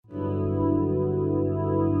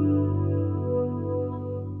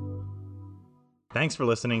Thanks for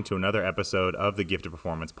listening to another episode of the Gifted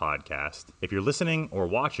Performance Podcast. If you're listening or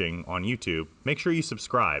watching on YouTube, make sure you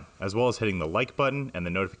subscribe, as well as hitting the like button and the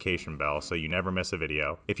notification bell so you never miss a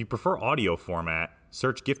video. If you prefer audio format,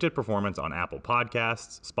 search Gifted Performance on Apple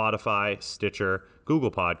Podcasts, Spotify, Stitcher,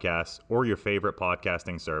 Google Podcasts, or your favorite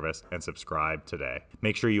podcasting service, and subscribe today.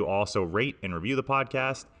 Make sure you also rate and review the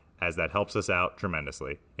podcast, as that helps us out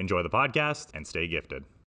tremendously. Enjoy the podcast and stay gifted.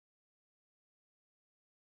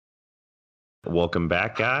 Welcome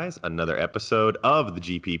back, guys. Another episode of the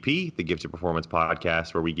GPP, the Gifted Performance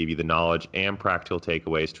Podcast, where we give you the knowledge and practical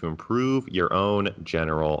takeaways to improve your own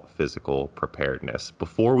general physical preparedness.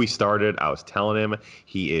 Before we started, I was telling him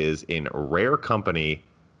he is in rare company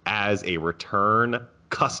as a return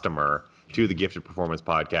customer to the Gifted Performance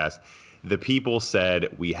Podcast. The people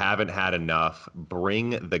said, we haven't had enough.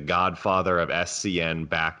 Bring the godfather of SCN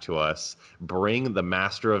back to us. Bring the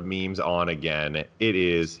master of memes on again.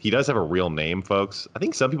 He does have a real name, folks. I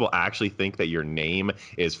think some people actually think that your name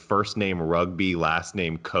is first name Rugby, last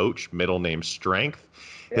name Coach, middle name Strength.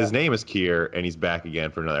 Yeah. His name is Kier, and he's back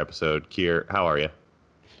again for another episode. Kier, how are you?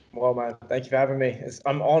 Well, man, thank you for having me.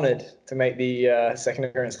 I'm honored to make the second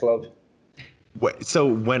appearance club. So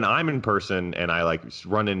when I'm in person and I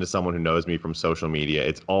run into someone who knows me from social media,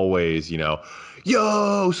 it's always,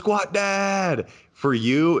 yo, Squat Dad. For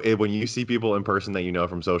you, when you see people in person that you know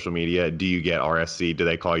from social media, do you get RSC? Do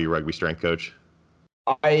they call you Rugby Strength Coach?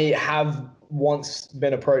 I have once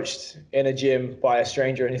been approached in a gym by a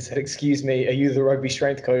stranger and he said, "Excuse me, are you the Rugby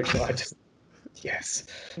Strength Coach?" And I just, yes.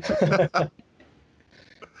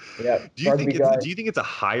 Yeah. Do you think it's a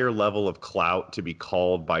higher level of clout to be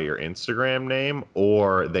called by your Instagram name,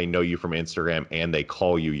 or they know you from Instagram and they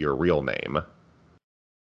call you your real name?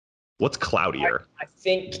 What's cloutier? I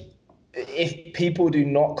think if people do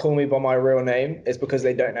not call me by my real name, it's because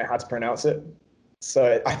they don't know how to pronounce it.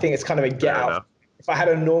 So I think it's kind of a get out. Enough. If I had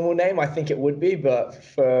a normal name, I think it would be, but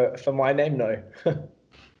for my name, no.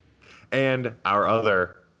 And our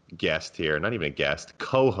other guest here, not even a guest,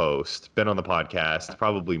 co-host, been on the podcast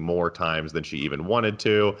probably more times than she even wanted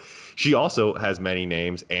to. She also has many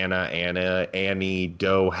names: Anna, Annie,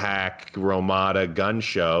 Doe Hack, Romata, Gun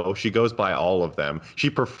Show. She goes by all of them. She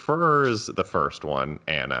prefers the first one,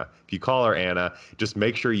 Anna. If you call her Anna, just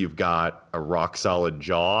make sure you've got a rock solid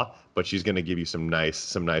jaw, but she's going to give you some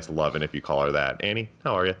nice loving if you call her that. Annie,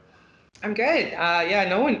 how are you? I'm good.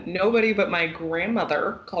 Nobody but my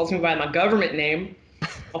grandmother calls me by my government name,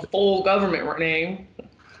 a full government name,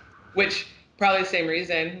 which probably the same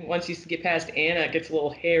reason. Once you get past Anna, it gets a little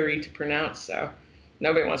hairy to pronounce, so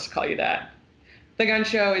nobody wants to call you that. The Gun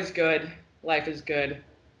Show is good. Life is good.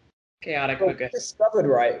 Chaotic, but good. Discovered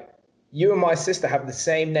right. You and my sister have the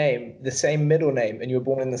same name, the same middle name, and you were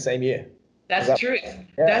born in the same year. That's the truth.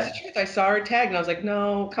 Yeah. That's the truth. I saw her tag, and I was like,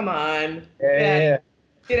 no, come on. Yeah.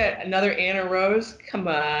 Get another Anna Rose? Come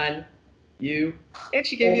on, you. And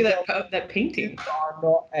she gave you that painting. I'm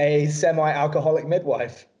not a semi-alcoholic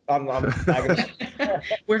midwife. I'm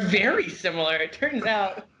We're very similar. It turns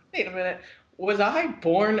out. Wait a minute. Was I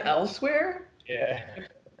born elsewhere? Yeah.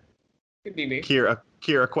 Could be me.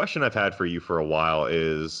 Kier, a question I've had for you for a while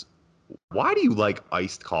is, why do you like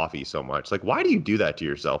iced coffee so much? Like, why do you do that to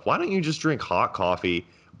yourself? Why don't you just drink hot coffee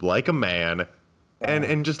like a man?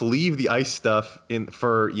 And just leave the ice stuff in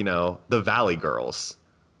for, the Valley girls.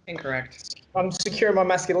 Incorrect. I'm secure in my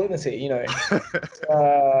masculinity,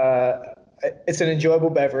 It's an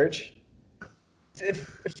enjoyable beverage.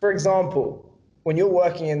 If, for example, when you're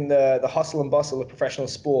working in the hustle and bustle of professional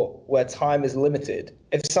sport where time is limited,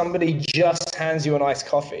 if somebody just hands you an iced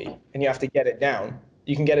coffee and you have to get it down,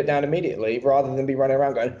 you can get it down immediately rather than be running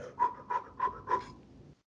around going...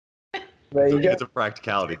 There you go. It's a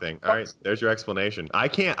practicality thing. All right, there's your explanation. I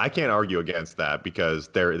can't argue against that because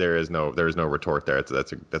there is no retort there.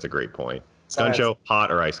 That's a great point. Gun Show, hot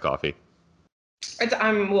or iced coffee?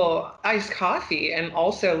 Iced coffee, and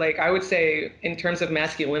also I would say in terms of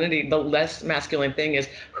masculinity, the less masculine thing is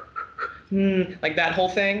like that whole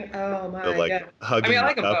thing. Oh my god! Hugging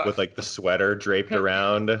up with the sweater draped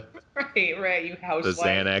around. Right. You housewife. The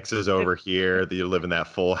Xanax is over here. You're living that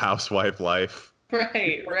full housewife life.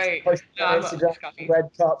 Right. Red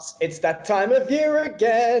cups. It's that time of year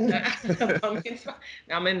again.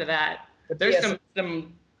 I'm into that. There's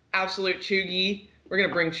some absolute chuggy. We're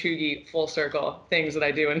gonna bring chuggy full circle. Things that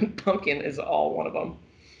I do, and pumpkin is all one of them.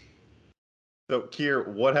 So, Kier,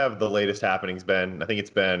 what have the latest happenings been? I think it's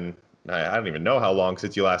been, I don't even know how long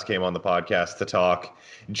since you last came on the podcast to talk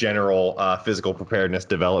general physical preparedness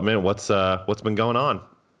development. What's been going on?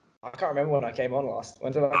 I can't remember when I came on last.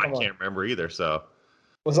 When did I come on? I can't remember either, so.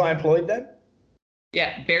 Was I employed then?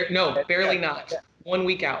 Yeah, barely not. Yeah. 1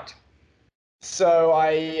 week out. So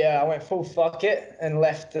I went full fuck it and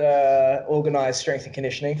left organized strength and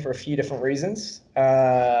conditioning for a few different reasons.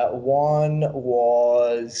 One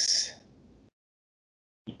was,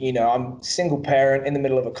 I'm single parent in the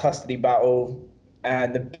middle of a custody battle,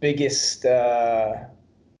 and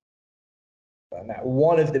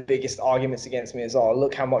one of the biggest arguments against me is, oh,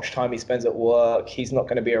 look how much time he spends at work. He's not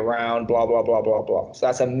going to be around, blah, blah, blah, blah, blah. So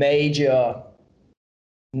that's a major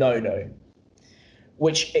no-no,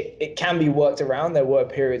 which it can be worked around. There were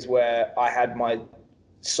periods where I had my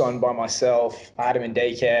son by myself. I had him in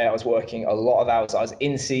daycare. I was working a lot of hours. I was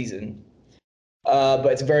in season. But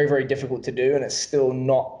it's very, very difficult to do, and it's still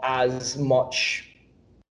not as much,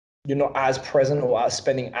 you're not as present or as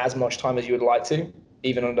spending as much time as you would like to,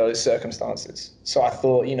 even under those circumstances. So I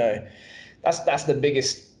thought, that's the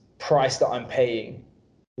biggest price that I'm paying.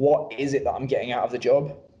 What is it that I'm getting out of the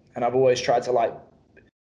job? And I've always tried to like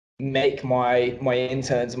make my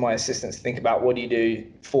interns and my assistants think about, what do you do?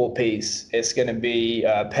 4 Ps. It's going to be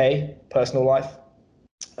pay, personal life,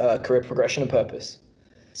 career progression, and purpose.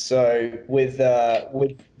 So with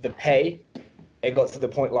the pay, it got to the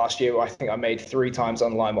point last year where I think I made 3 times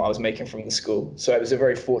online what I was making from the school. So it was a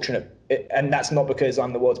very fortunate, and that's not because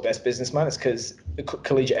I'm the world's best businessman. It's because the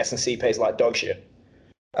collegiate S&C pays like dog shit.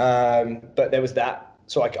 But there was that,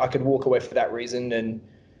 so I could walk away for that reason. And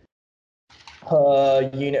per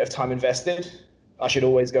unit of time invested, I should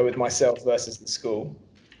always go with myself versus the school.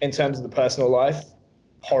 In terms of the personal life,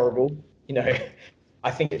 horrible. I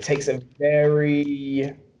think it takes a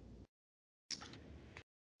very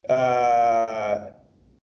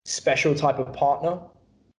special type of partner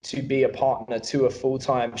to be a partner to a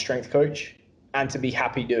full-time strength coach and to be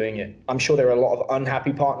happy doing it. I'm sure there are a lot of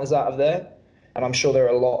unhappy partners out of there, and I'm sure there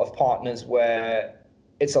are a lot of partners where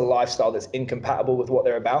it's a lifestyle that's incompatible with what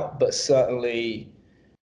they're about, but certainly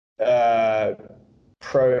pro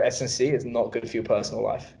S&C is not good for your personal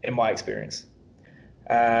life, in my experience.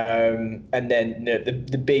 And then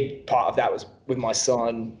the big part of that was with my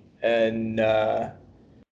son and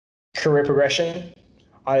career progression.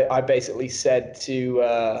 I basically said to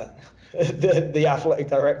the athletic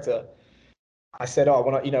director, I said, oh,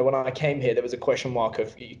 when I came here, there was a question mark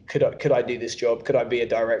of could I do this job? Could I be a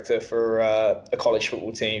director for a college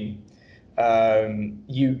football team?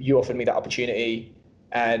 You offered me that opportunity,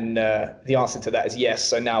 and the answer to that is yes.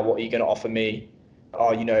 So now what are you going to offer me?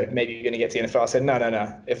 Oh, maybe you're going to get to the NFL. I said, no.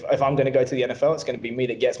 If I'm going to go to the NFL, it's going to be me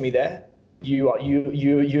that gets me there. You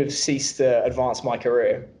have ceased to advance my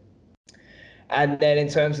career. And then in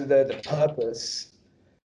terms of the purpose,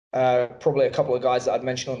 probably a couple of guys that I'd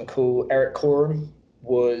mentioned on the call, Eric Corum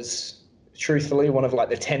was truthfully one of like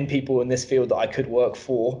the 10 people in this field that I could work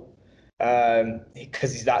for,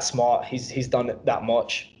 because he's that smart. He's done it that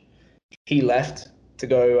much. He left to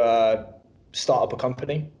go start up a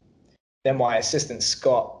company. Then my assistant,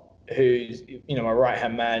 Scott, who's my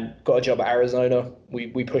right-hand man, got a job at Arizona.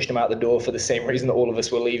 We pushed him out the door for the same reason that all of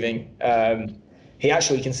us were leaving. He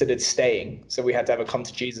actually considered staying, so we had to have a come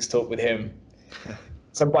to Jesus talk with him.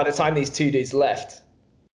 So by the time these 2 dudes left,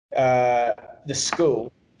 the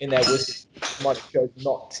school in their wisdom might have chosen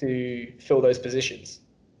not to fill those positions.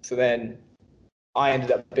 So then I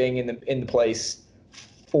ended up being in the place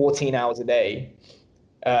 14 hours a day,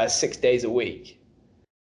 6 days a week.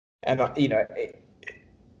 And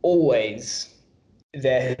always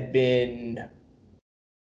there had been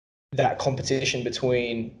that competition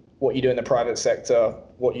between what you do in the private sector,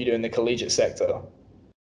 what you do in the collegiate sector.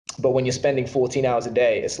 But when you're spending 14 hours a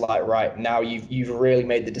day, it's like, right, now you've really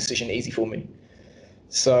made the decision easy for me.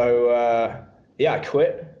 So I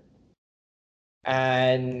quit.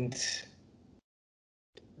 And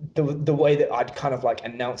the way that I'd kind of like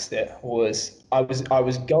announced it was I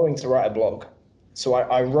was going to write a blog. So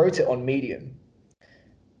I wrote it on Medium,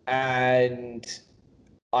 and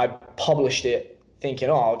I published it thinking,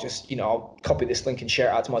 oh, I'll copy this link and share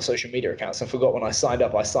it out to my social media accounts. And forgot when I signed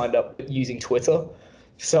up using Twitter.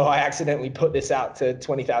 So I accidentally put this out to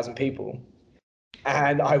 20,000 people.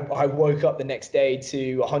 And I woke up the next day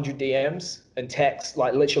to 100 DMs and texts,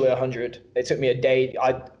 like literally 100. It took me a day.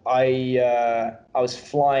 I was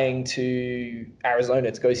flying to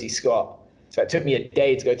Arizona to go see Scott. So it took me a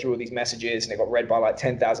day to go through all these messages, and it got read by like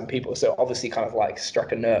 10,000 people. So obviously kind of like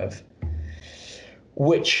struck a nerve,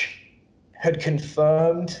 which had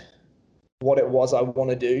confirmed what it was I want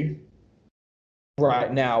to do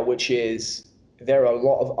right now, which is there are a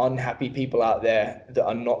lot of unhappy people out there that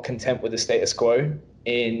are not content with the status quo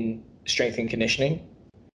in strength and conditioning.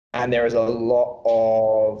 And there is a lot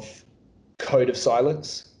of code of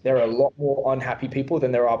silence. There are a lot more unhappy people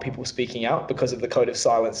than there are people speaking out because of the code of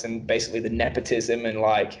silence and basically the nepotism and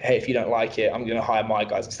like, hey, if you don't like it, I'm going to hire my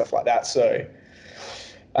guys and stuff like that. So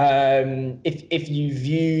if you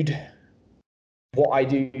viewed what I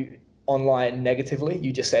do online negatively,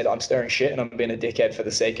 you just said I'm stirring shit and I'm being a dickhead for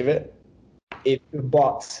the sake of it.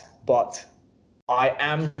 But I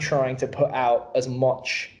am trying to put out as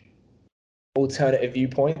much alternative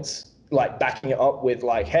viewpoints, like backing it up with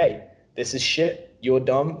like, hey, this is shit, you're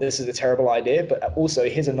dumb, this is a terrible idea, but also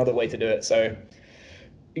here's another way to do it. So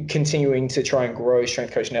continuing to try and grow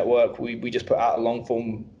Strength Coach Network, we just put out a long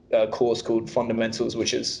form course called Fundamentals,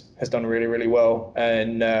 which has done really, really well,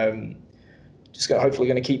 and hopefully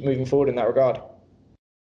going to keep moving forward in that regard.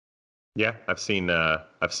 Yeah, I've seen the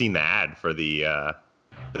ad for the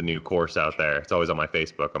new course out there. It's always on my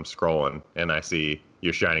Facebook. I'm scrolling and I see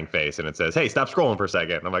your shining face and it says, "Hey, stop scrolling for a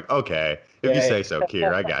second." And I'm like, "Okay, if you say so,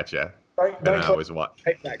 Keir, I gotcha." And I always watch.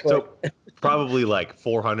 So probably like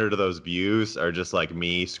 400 of those views are just like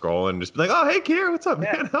me scrolling, just be like, "Oh, hey, Keir, what's up,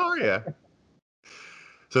 man? How are you?"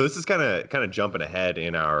 So this is kind of jumping ahead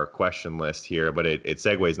in our question list here, but it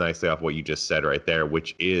segues nicely off what you just said right there,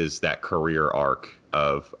 which is that career arc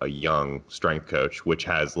of a young strength coach, which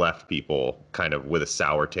has left people kind of with a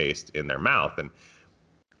sour taste in their mouth. And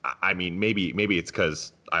I mean, maybe it's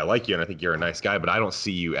because I like you and I think you're a nice guy, but I don't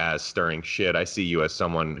see you as stirring shit. I see you as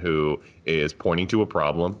someone who is pointing to a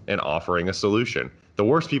problem and offering a solution. The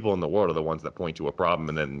worst people in the world are the ones that point to a problem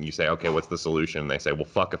and then you say, okay, what's the solution? And they say, well,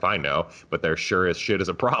 fuck if I know, but there sure as shit is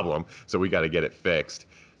a problem, so we got to get it fixed.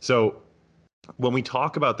 So when we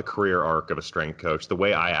talk about the career arc of a strength coach, the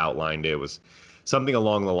way I outlined it was something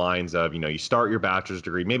along the lines of, you start your bachelor's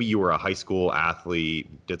degree. Maybe you were a high school athlete,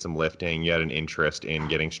 did some lifting, you had an interest in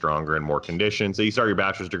getting stronger and more conditioned. So you start your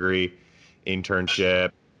bachelor's degree,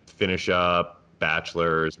 internship, finish up,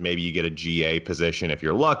 bachelor's, maybe you get a GA position if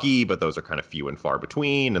you're lucky, but those are kind of few and far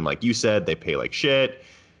between. And like you said, they pay like shit.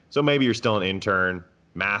 So maybe you're still an intern,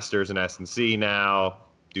 master's in S&C now,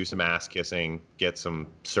 do some ass kissing, get some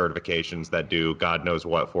certifications that do God knows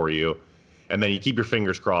what for you. And then you keep your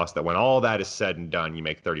fingers crossed that when all that is said and done, you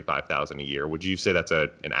make $35,000 a year. Would you say that's an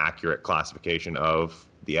accurate classification of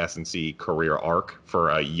the S&C career arc for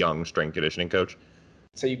a young strength conditioning coach?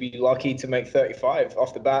 So you'd be lucky to make 35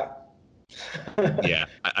 off the bat. Yeah,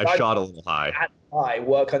 I shot a little high. I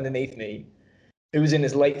work underneath me, who was in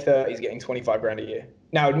his late 30s getting 25 grand a year.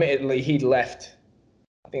 Now, admittedly, he'd left,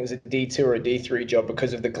 I think it was a D2 or a D3 job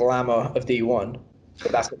because of the glamour of D1,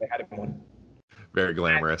 but that's what they had him on. Very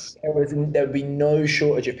glamorous. There would be no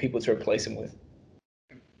shortage of people to replace him with.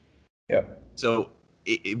 Yeah. So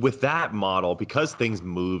with that model, because things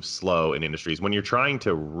move slow in industries, when you're trying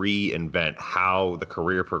to reinvent how the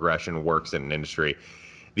career progression works in an industry,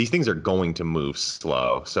 these things are going to move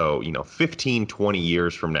slow. So, 15, 20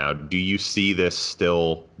 years from now, do you see this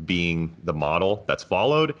still being the model that's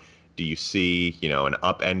followed? Do you see, an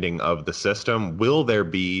upending of the system? Will there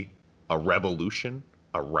be a revolution,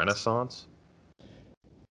 a renaissance?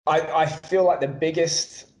 I feel like the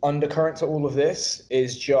biggest undercurrent to all of this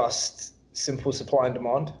is just simple supply and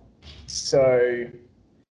demand. So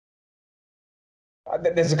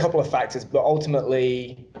there's a couple of factors, but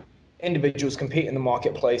ultimately individuals compete in the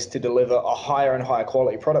marketplace to deliver a higher and higher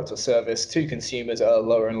quality product or service to consumers at a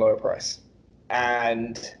lower and lower price.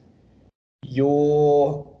 And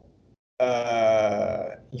your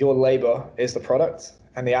labor is the product,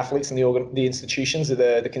 and the athletes and the institutions are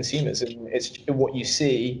the consumers. And it's what you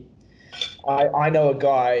see. I know a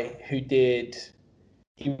guy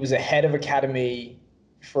he was a head of academy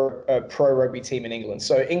for a pro rugby team in England.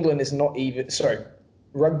 So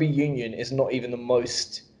rugby union is not even the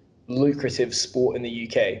most lucrative sport in the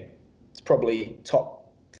UK. It's probably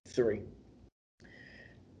top 3.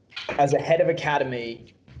 As a head of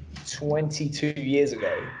academy 22 years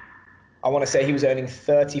ago, I want to say he was earning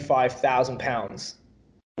 £35,000,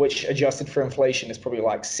 which adjusted for inflation is probably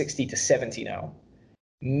like 60 to 70 now.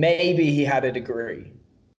 Maybe he had a degree,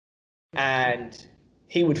 and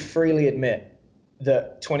he would freely admit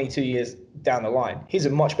that 22 years down the line, he's a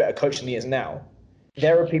much better coach than he is now.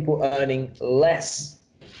 There are people earning less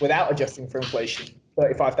without adjusting for inflation,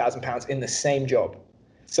 £35,000 in the same job.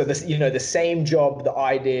 So the same job that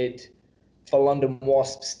I did for London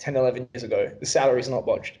Wasps 10, 11 years ago, the salary's not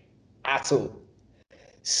budged at all.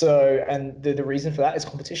 So, and the reason for that is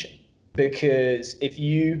competition, because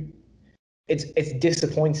it's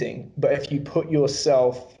disappointing, but if you put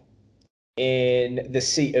yourself in the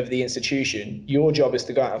seat of the institution, your job is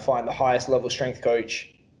to go out and find the highest level strength coach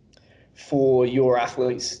for your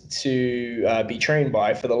athletes to be trained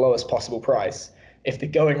by for the lowest possible price. If the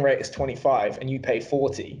going rate is 25 and you pay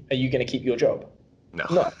 40, are you going to keep your job? No.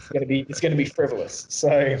 No, it's going to be frivolous.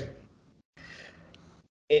 So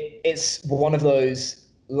it's one of those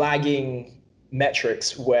lagging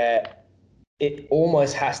metrics where it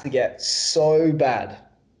almost has to get so bad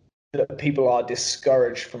that people are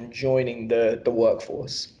discouraged from joining the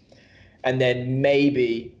workforce. And then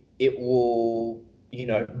maybe it will,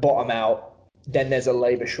 bottom out. Then there's a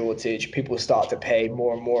labor shortage. People start to pay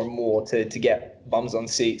more and more and more to get bums on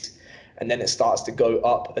seats. And then it starts to go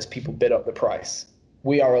up as people bid up the price.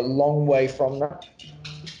 We are a long way from that.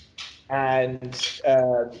 And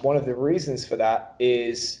one of the reasons for that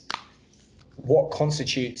is what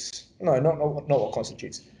constitutes, no, not what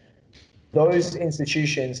constitutes. Those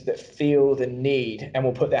institutions that feel the need and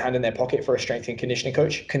will put their hand in their pocket for a strength and conditioning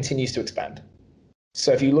coach continues to expand.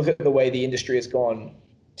 So if you look at the way the industry has gone,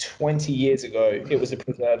 20 years ago, it was a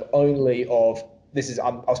preserve only of,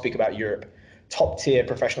 I'll speak about Europe, top tier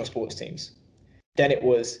professional sports teams. Then it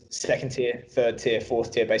was second tier, third tier,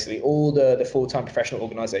 fourth tier, basically all the full-time professional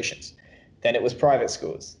organizations. Then it was private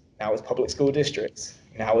schools. Now it's public school districts.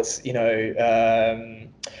 Now it's,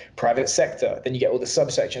 private sector. Then you get all the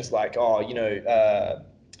subsections like,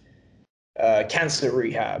 cancer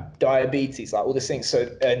rehab, diabetes, like all these things. So,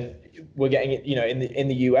 and we're getting it, in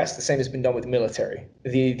the US, the same has been done with the military.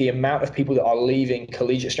 The amount of people that are leaving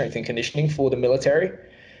collegiate strength and conditioning for the military,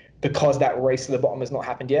 because that race to the bottom has not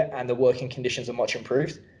happened yet and the working conditions are much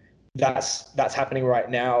improved, that's happening right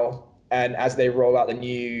now. And as they roll out the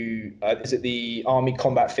new, is it the Army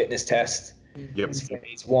Combat Fitness Test? Yep. It's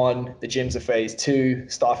phase 1, the gyms are phase 2,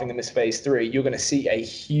 staffing them is phase 3. You're going to see a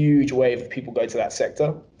huge wave of people go to that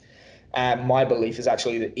sector. And my belief is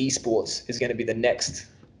actually that esports is going to be the next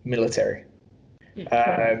military.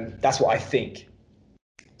 That's what I think.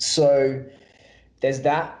 So there's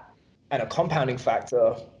that. And a compounding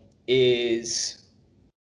factor is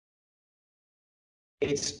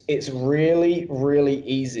it's really, really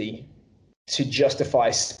easy to justify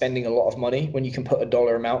spending a lot of money when you can put a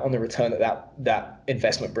dollar amount on the return that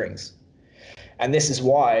investment brings. And this is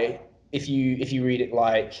why if you read it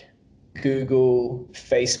like Google,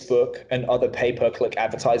 Facebook, and other pay-per-click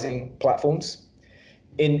advertising platforms,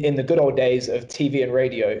 in the good old days of TV and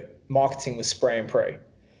radio, marketing was spray and pray.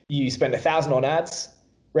 You spend $1,000 on ads,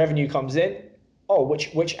 revenue comes in. Oh,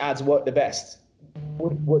 which ads work the best?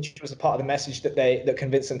 Which was a part of the message that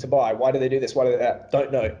convinced them to buy? Why do they do this? Why do they do that?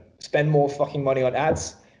 Don't know. Spend more fucking money on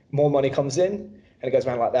ads, more money comes in, and it goes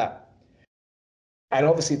around like that. And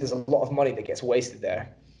obviously, there's a lot of money that gets wasted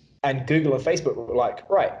there. And Google and Facebook were like,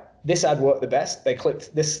 right, this ad worked the best. They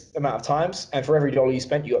clicked this amount of times, and for every dollar you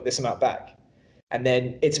spent, you got this amount back. And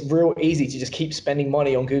then it's real easy to just keep spending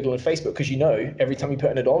money on Google and Facebook because every time you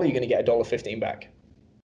put in $1, you're going to get $1.15 back.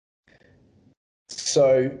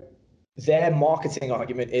 So their marketing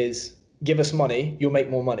argument is, give us money, you'll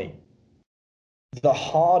make more money. The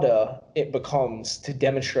harder it becomes to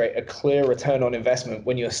demonstrate a clear return on investment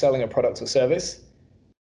when you're selling a product or service,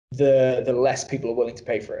 the less people are willing to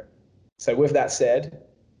pay for it. So with that said,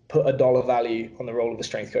 put a dollar value on the role of the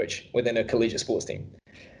strength coach within a collegiate sports team.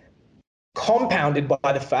 Compounded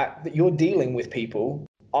by the fact that you're dealing with people,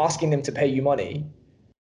 asking them to pay you money.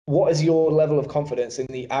 What is your level of confidence in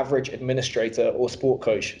the average administrator or sport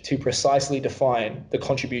coach to precisely define the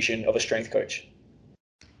contribution of a strength coach?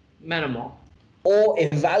 Minimal. Or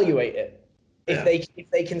evaluate it. If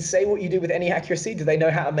they can say what you do with any accuracy, do they know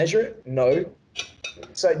how to measure it? No.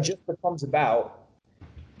 So it just becomes about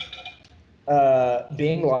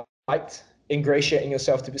being liked, ingratiating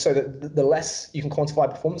yourself so that the less you can quantify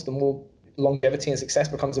performance, the more longevity and success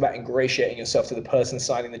becomes about ingratiating yourself to the person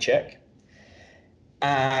signing the check.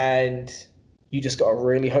 And you just got to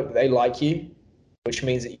really hope that they like you, which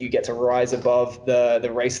means that you get to rise above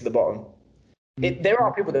the race to the bottom. There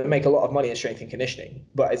are people that make a lot of money in strength and conditioning,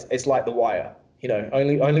 but it's like The Wire.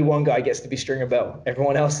 Only one guy gets to be Stringer Bell.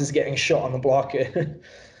 Everyone else is getting shot on the block.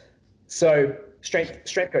 So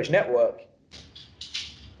Strength Coach Network,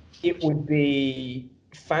 it would be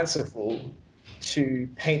fanciful to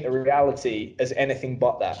paint the reality as anything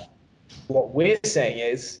but that. What we're saying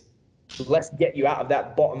is, let's get you out of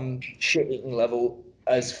that bottom shit-eating level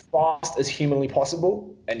as fast as humanly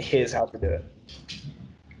possible, and here's how to do it.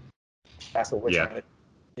 That's what we're trying to do.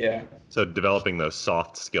 Yeah. So developing those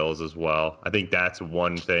soft skills as well. I think that's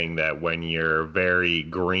one thing that when you're very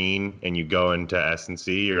green and you go into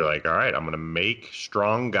S&C, you're like, all right, I'm going to make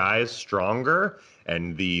strong guys stronger.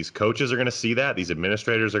 And these coaches are going to see that. These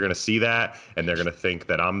administrators are going to see that. And they're going to think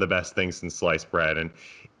that I'm the best thing since sliced bread. And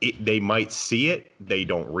they might see it, they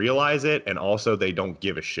don't realize it, and also they don't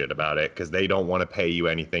give a shit about it because they don't want to pay you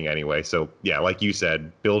anything anyway. So yeah, like you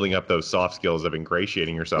said, building up those soft skills of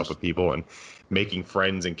ingratiating yourself with people and making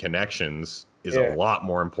friends and connections is a lot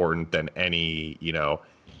more important than any,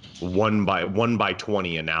 1 by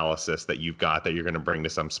 20 analysis that you've got that you're going to bring to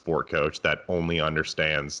some sport coach that only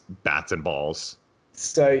understands bats and balls.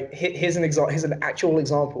 So here's an actual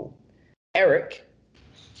example. Eric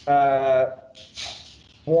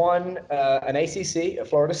won an ACC at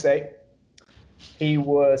Florida State. He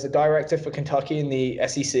was a director for Kentucky in the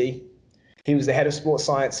SEC. He was the head of sports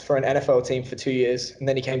science for an NFL team for 2 years, and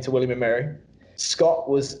then he came to William & Mary. Scott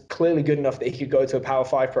was clearly good enough that he could go to a Power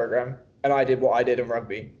 5 program, and I did what I did in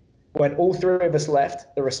rugby. When all three of us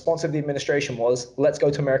left, the response of the administration was, let's go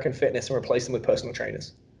to American Fitness and replace them with personal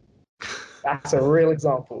trainers. That's a real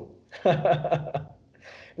example.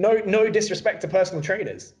 No disrespect to personal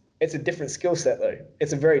trainers. It's a different skill set, though.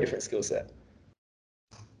 It's a very different skill set.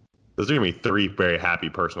 Those are going to be 3 very happy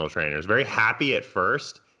personal trainers. Very happy at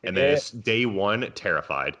first, and then it's day 1,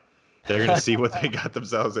 terrified. They're going to see what they got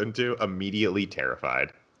themselves into, immediately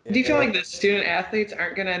terrified. Do you feel like the student athletes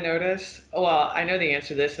aren't going to notice? Well, I know the answer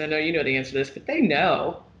to this, and I know you know the answer to this, but they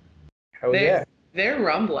know. They're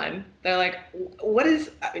rumbling. They're like, what is,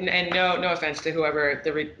 and no offense to whoever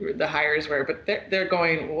the hires were, but they're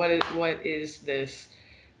going, what is this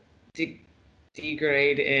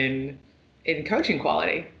degrade in coaching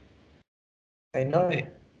quality? They know.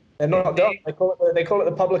 They're not dumb. They call it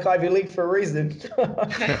the public Ivy League for a reason.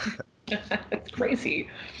 It's crazy.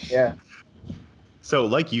 Yeah. So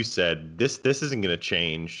like you said, this isn't going to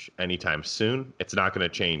change anytime soon. It's not going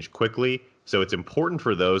to change quickly. So it's important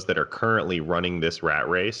for those that are currently running this rat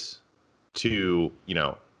race to,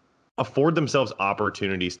 afford themselves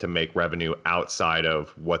opportunities to make revenue outside of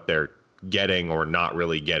what they're getting or not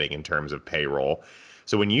really getting in terms of payroll.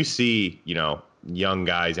 So when you see, young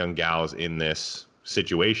guys, young gals in this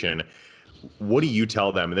situation, what do you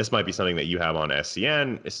tell them? And this might be something that you have on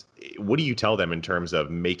SCN. What do you tell them in terms of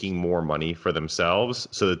making more money for themselves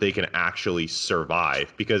so that they can actually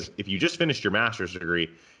survive? Because if you just finished your master's degree,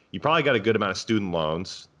 you probably got a good amount of student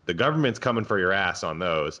loans. The government's coming for your ass on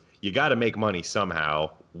those. You got to make money somehow.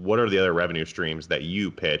 What are the other revenue streams that you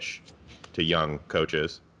pitch to young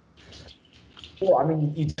coaches? Well, I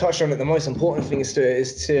mean, you touched on it. The most important thing is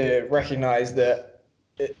to recognize that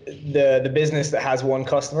the business that has one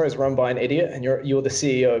customer is run by an idiot, and you're the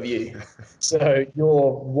CEO of you. So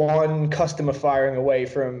you're one customer firing away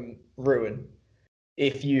from ruin.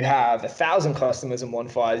 If you have 1,000 customers and one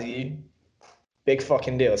fires you, big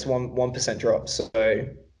fucking deal. It's 1% drop. So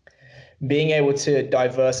being able to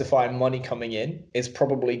diversify money coming in is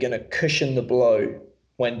probably going to cushion the blow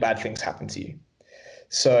when bad things happen to you.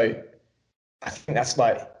 So I think that's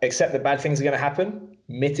accept that bad things are going to happen,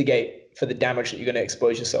 mitigate for the damage that you're going to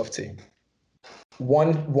expose yourself to.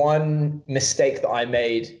 One mistake that I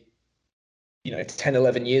made, 10,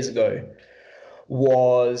 11 years ago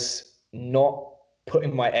was not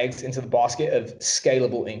putting my eggs into the basket of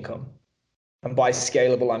scalable income. And by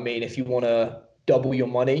scalable, I mean, if you want to double your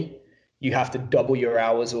money, you have to double your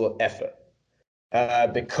hours or effort.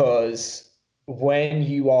 Because when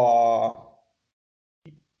you are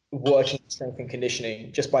working strength and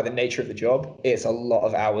conditioning, just by the nature of the job, it's a lot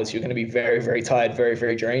of hours. You're going to be very, very tired, very,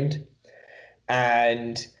 very drained.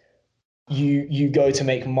 And you go to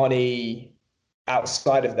make money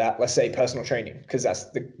outside of that, let's say personal training, because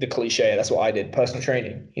that's the cliche. That's what I did, personal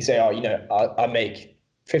training. You say, I make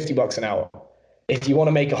 $50 an hour. If you want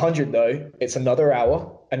to make 100 though, it's another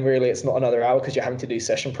hour. And really it's not another hour because you're having to do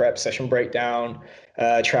session prep, session breakdown,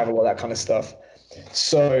 travel, all that kind of stuff.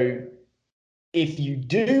 So if you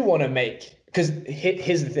do want to because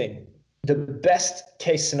here's the thing, the best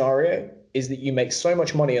case scenario is that you make so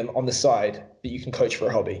much money on the side that you can coach for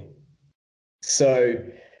a hobby. So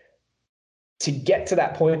to get to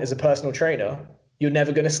that point as a personal trainer, you're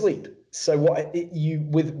never going to sleep. So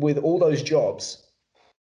with all those jobs,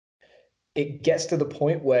 it gets to the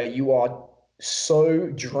point where you are so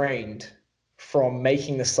drained from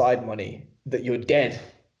making the side money that you're dead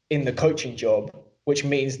in the coaching job, which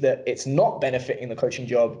means that it's not benefiting the coaching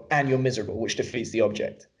job and you're miserable, which defeats the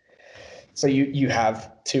object. So you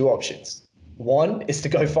have 2 options. One is to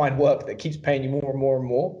go find work that keeps paying you more and more and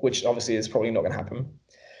more, which obviously is probably not going to happen.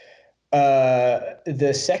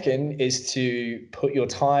 The second is to put your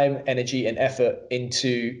time, energy, and effort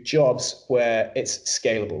into jobs where it's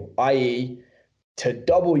scalable, i.e., to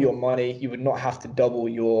double your money, you would not have to double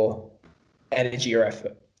your energy or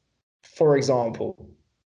effort. For example,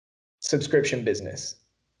 subscription business.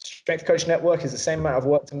 Strength Coach Network is the same amount of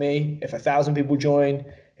work to me if 1,000 people join,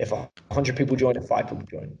 if 100 people join, if 5 people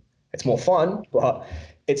join. It's more fun, but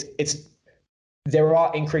there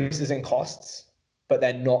are increases in costs, but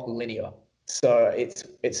they're not linear. So it's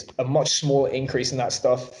a much smaller increase in that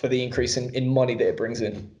stuff for the increase in money that it brings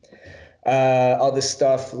in. Other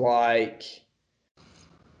stuff like,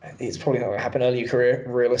 it's probably not going to happen early in your career,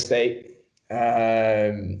 real estate.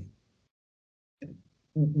 When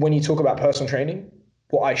you talk about personal training,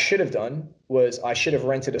 what I should have done was I should have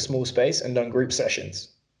rented a small space and done group sessions,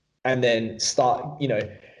 and then start,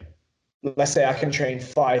 let's say I can train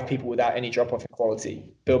 5 people without any drop off in quality,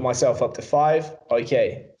 build myself up to 5.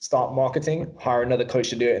 Okay, start marketing, hire another coach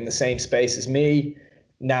to do it in the same space as me.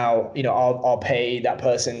 Now, I'll pay that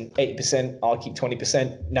person 80%, I'll keep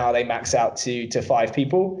 20%. Now they max out to 5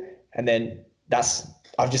 people. And then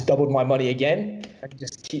I've just doubled my money again. I can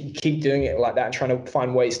just keep doing it like that and trying to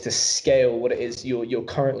find ways to scale what it is you're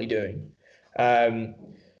currently doing.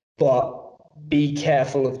 But be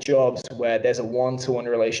careful of jobs where there's a one-to-one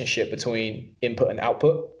relationship between input and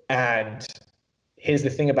output. And here's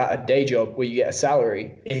the thing about a day job where you get a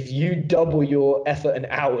salary. If you double your effort and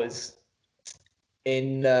hours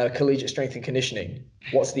in collegiate strength and conditioning,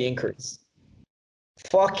 what's the increase?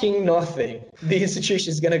 Fucking nothing. The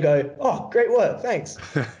institution's going to go, oh, great work, thanks.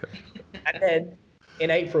 And then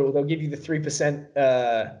in April, they'll give you the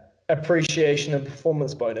 3% appreciation and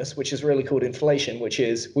performance bonus, which is really called inflation, which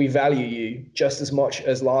is, we value you just as much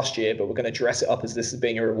as last year, but we're going to dress it up as this as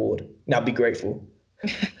being a reward. Now be grateful.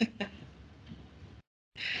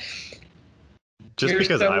 Just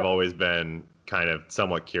because I've always been kind of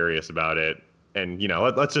somewhat curious about it. And,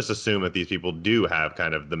 let's just assume that these people do have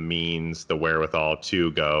kind of the means, the wherewithal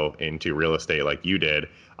to go into real estate like you did.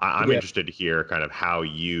 I'm interested to hear kind of how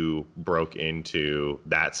you broke into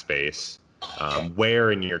that space,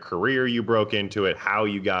 where in your career you broke into it, how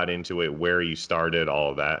you got into it, where you started,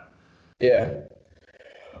 all of that. Yeah.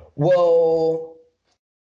 Well,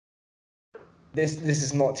 this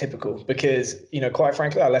is not typical because, quite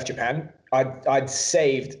frankly, I left Japan. I'd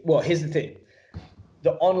saved. Well, here's the thing.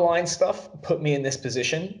 The online stuff put me in this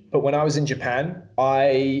position, but when I was in Japan,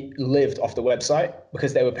 I lived off the website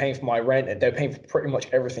because they were paying for my rent and they were paying for pretty much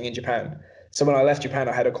everything in Japan. So when I left Japan,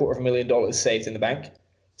 I had $250,000 saved in the bank.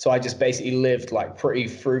 So I just basically lived like pretty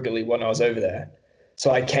frugally when I was over there. So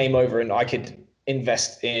I came over and I could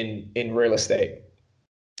invest in real estate.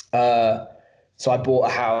 So I bought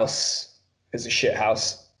a house. It's a shit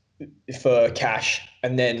house for cash.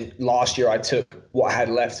 And then last year I took what I had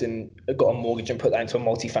left and got a mortgage and put that into a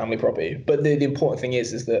multifamily property. But the important thing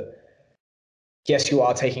is that, yes, you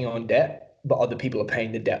are taking on debt, but other people are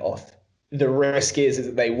paying the debt off. The risk is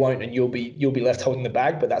that they won't, and you'll be left holding the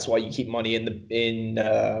bag. But that's why you keep money in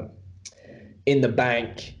the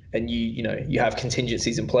bank, and you have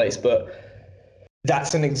contingencies in place. But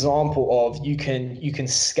that's an example of you can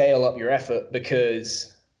scale up your effort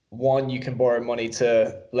because, one, you can borrow money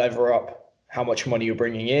to lever up how much money you're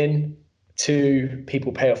bringing in. 2,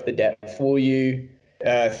 people pay off the debt for you.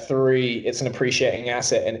 3, it's an appreciating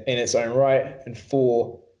asset in its own right. And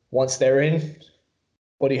 4, once they're in,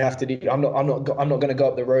 what do you have to do? I'm not going to go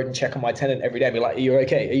up the road and check on my tenant every day and be like, are you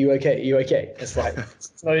okay? Are you okay? Are you okay? It's like,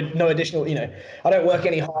 it's no additional, I don't work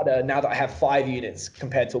any harder now that I have 5 units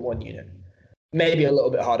compared to 1 unit. Maybe a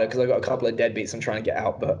little bit harder because I've got a couple of deadbeats I'm trying to get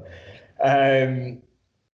out. But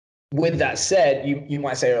with that said, you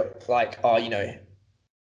might say like, oh,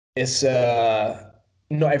 it's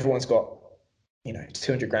not everyone's got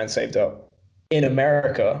 200 grand saved up. In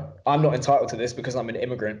America, I'm not entitled to this because I'm an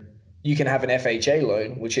immigrant. You can have an FHA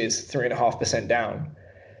loan, which is 3.5% down.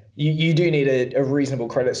 You do need a reasonable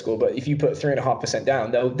credit score, but if you put 3.5%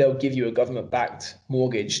 down, they'll give you a government-backed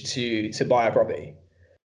mortgage to buy a property.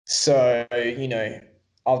 So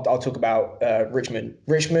I'll talk about Richmond.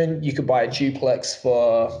 Richmond, you could buy a duplex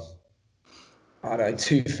for, I don't know,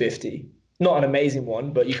 250. Not an amazing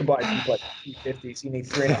one, but you can buy a duplex for 250. So you need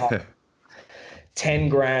 3.5, 10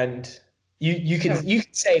 grand. You can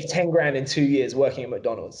save 10 grand in 2 years working at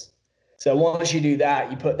McDonald's. So once you do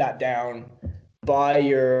that, you put that down, buy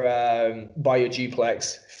your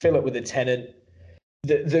duplex, fill it with a tenant.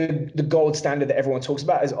 The gold standard that everyone talks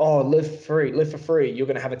about is, live for free. You're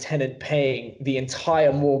going to have a tenant paying the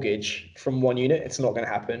entire mortgage from 1 unit. It's not going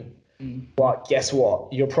to happen. But guess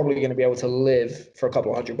what? You're probably going to be able to live for a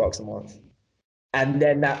couple of $100 a month. And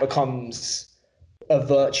then that becomes a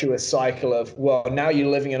virtuous cycle of, well, now you're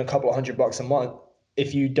living in a couple of $100 a month.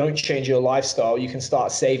 If you don't change your lifestyle, you can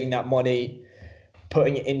start saving that money,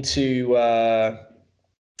 putting it into,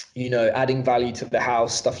 adding value to the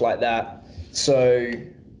house, stuff like that. So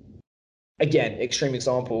again, extreme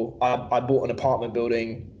example, I bought an apartment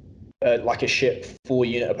building, like a shit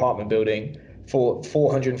 4-unit apartment building, for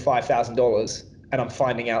 $405,000, and I'm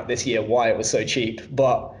finding out this year why it was so cheap.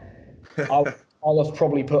 But I'll have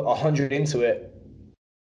probably put 100 into it,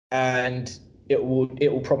 and it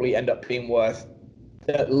will probably end up being worth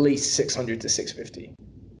at least 600 to 650.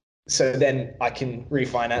 So then I can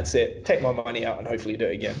refinance it, take my money out, and hopefully do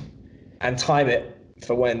it again, and time it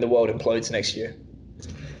for when the world implodes next year.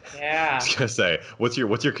 Yeah. I was gonna say, what's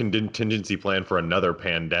your contingency plan for another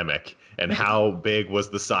pandemic, and how big was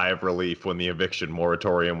the sigh of relief when the eviction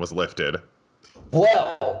moratorium was lifted?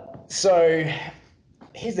 Well, so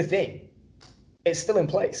here's the thing. It's still in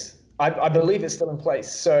place. I believe it's still in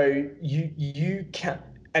place. So you can,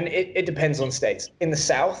 and it depends on states. In the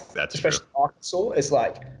South, That's especially true. Arkansas, it's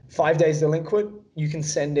like 5 days delinquent, you can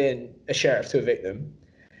send in a sheriff to evict them.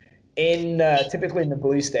 In typically in the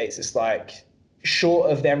blue states, it's like short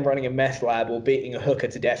of them running a meth lab or beating a hooker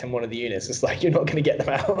to death in one of the units, it's like you're not going to get them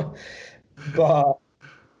out. But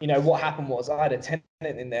what happened was I had a tenant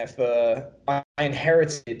in there I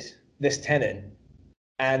inherited this tenant,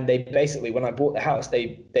 and they basically, when I bought the house,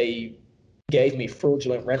 they gave me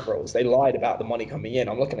fraudulent rent rolls. They lied about the money coming in.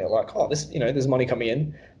 I'm looking at it like, oh, there's money coming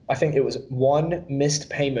in. I think it was one missed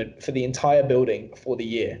payment for the entire building for the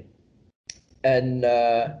year. And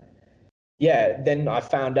yeah, then I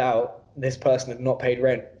found out this person had not paid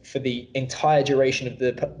rent for the entire duration of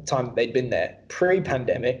the time that they'd been there.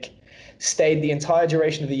 Pre-pandemic, stayed the entire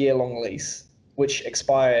duration of the year-long lease, which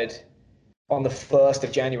expired on the 1st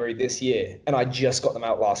of January this year, and I just got them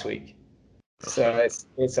out last week. So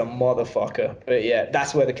it's a motherfucker. But yeah,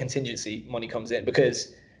 that's where the contingency money comes in,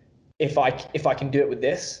 because if I can do it with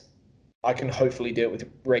this, I can hopefully do it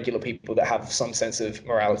with regular people that have some sense of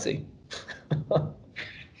morality.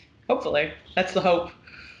 Hopefully. That's the hope.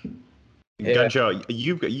 Yeah. Guncho,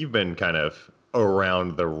 you've been kind of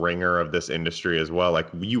around the ringer of this industry as well. Like,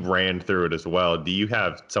 you ran through it as well. Do you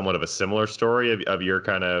have somewhat of a similar story of your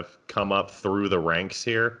kind of come up through the ranks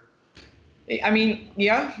here? I mean,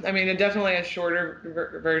 yeah. I mean, definitely a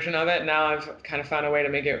shorter version of it. Now I've kind of found a way to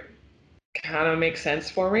make it kind of make sense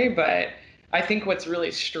for me. But I think what's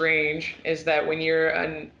really strange is that when you're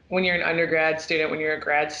an undergrad student, when you're a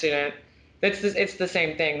grad student, it's the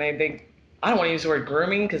same thing. I don't want to use the word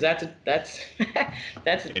grooming, because that's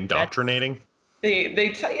that's Indoctrinating? they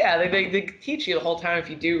teach you the whole time, if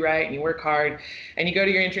you do right and you work hard and you go to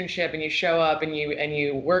your internship and you show up and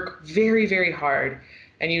you work very, very hard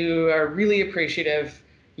and you are really appreciative,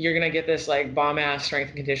 you're gonna get this like bomb ass strength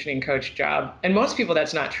and conditioning coach job. And most people,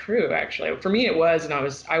 that's not true, actually. For me, it was, and I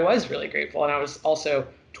was really grateful, and I was also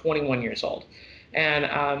 21 years old,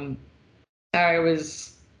 and I was,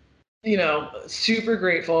 super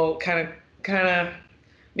grateful, kind of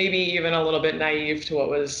maybe even a little bit naive to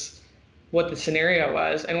what the scenario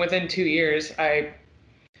was. And within 2 years, I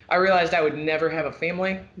realized I would never have a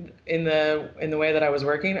family in the way that I was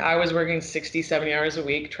working. I was working 60, 70 hours a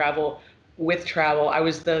week, travel. I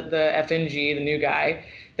was the FNG, the new guy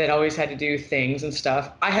that always had to do things and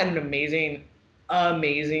stuff. I had an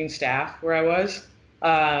amazing staff where I was.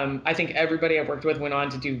 I think everybody I've worked with went on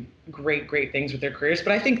to do great things with their careers,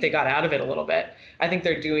 but I think they got out of it a little bit. I think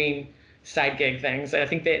they're doing side gig things, and I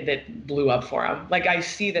think that blew up for them. Like, I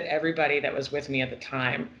see that everybody that was with me at the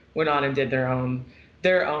time went on and did their own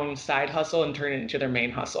side hustle and turned it into their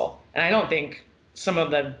main hustle. And I don't think some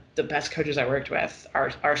of the best coaches I worked with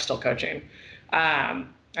are still coaching. I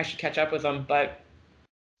should catch up with them, but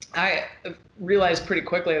I realized pretty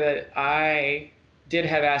quickly that I did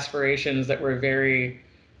have aspirations that were very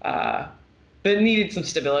that needed some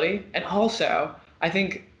stability. And also, I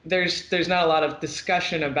think there's not a lot of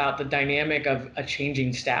discussion about the dynamic of a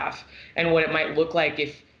changing staff and what it might look like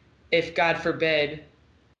if God forbid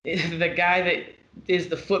the guy that is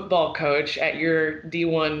the football coach at your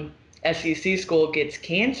D1 SEC school gets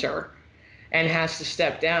cancer and has to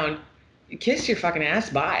step down. Kiss your fucking ass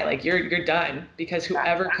bye. Like, you're done, because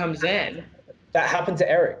whoever comes in. That happened to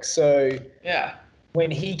Eric. So Yeah. when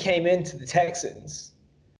he came into the Texans,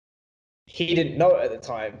 he didn't know it at the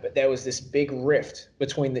time, but there was this big rift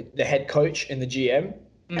between the head coach and the GM.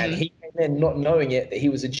 And he came in not knowing it, that he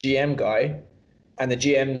was a GM guy, and the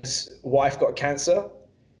GM's wife got cancer.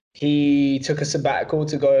 He took a sabbatical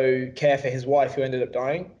to go care for his wife, who ended up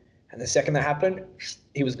dying. And the second that happened,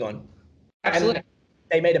 he was gone. Absolutely. And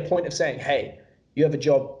they made a point of saying, hey, you have a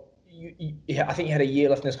job. I think he had a year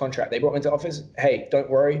left in his contract. They brought him into office. Hey, don't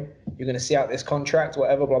worry. You're going to see out this contract,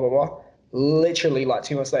 whatever, blah, blah, blah. Literally, like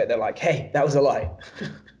 2 months later, they're like, hey, that was a lie.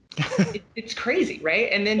 It's crazy, right?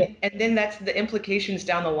 And then that's the implications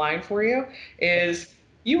down the line for you is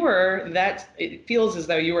it feels as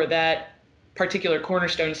though you were that particular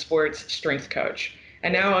Cornerstone Sports strength coach.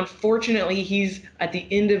 And now, unfortunately, he's at the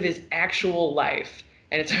end of his actual life.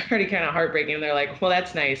 And it's already kind of heartbreaking. And they're like, well,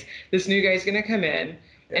 that's nice. This new guy's going to come in,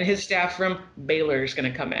 and his staff from Baylor is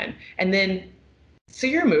going to come in. And then, so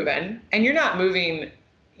you're moving, and you're not moving,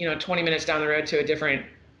 20 minutes down the road to a different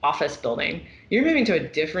office building. You're moving to a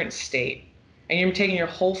different state, and you're taking your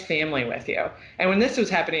whole family with you. And when this was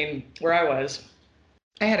happening where I was,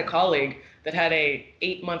 I had a colleague that had a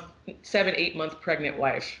 7-8 month pregnant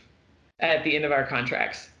wife at the end of our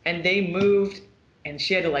contracts. And they moved, and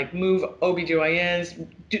she had to like move OBGYNs,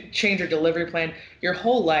 change her delivery plan. Your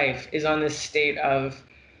whole life is on this state of,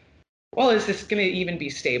 well, is this going to even be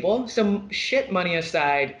stable? So shit money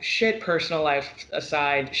aside, shit personal life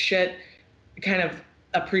aside, shit kind of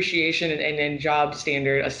appreciation and job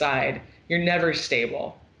standard aside, you're never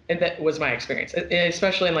stable. And that was my experience,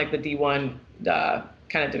 especially in like the D1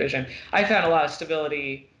 kind of division. I found a lot of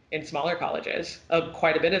stability in smaller colleges,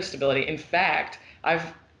 quite a bit of stability. In fact,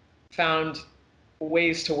 I've found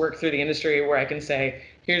ways to work through the industry where I can say,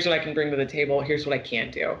 here's what I can bring to the table, here's what I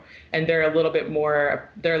can't do. And they're a little bit more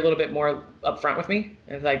upfront with me.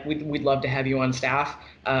 It's like, we'd love to have you on staff.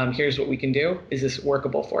 Here's what we can do. Is this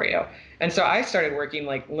workable for you? And so I started working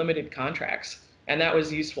like limited contracts, and that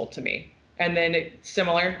was useful to me. And then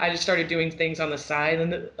similar, I just started doing things on the side,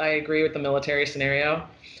 and I agree with the military scenario.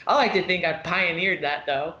 I like to think I pioneered that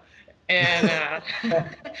though. And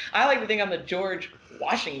I like to think I'm the George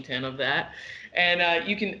Washington of that. And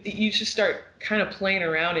you just start kind of playing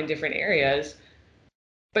around in different areas,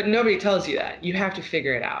 but nobody tells you that. You have to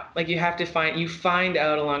figure it out. Like you find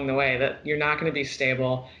out along the way that you're not going to be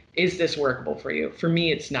stable. Is this workable for you? For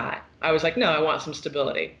me, it's not. I was like, no, I want some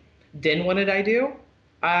stability. Then what did I do?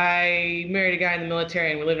 I married a guy in the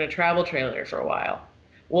military, and we lived in a travel trailer for a while.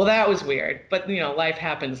 Well, that was weird, but life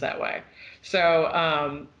happens that way.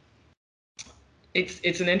 So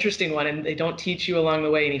it's an interesting one, and they don't teach you along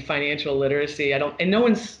the way any financial literacy.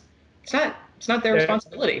 It's not their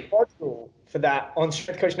responsibility. For that on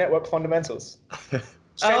Strength Coach Network fundamentals.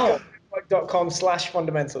 Oh.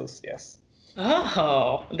 StrengthCoachNetwork.com/fundamentals. Yes.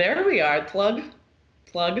 Oh, there we are. Plug.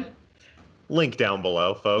 Link down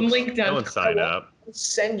below, folks. Link down. Go and sign up. I'll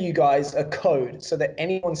send you guys a code so that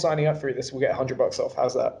anyone signing up through this will get $100 off.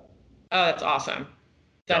 How's that? Oh, that's awesome.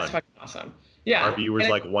 That's fucking awesome. Yeah. Our viewers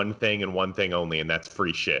like one thing and one thing only, and that's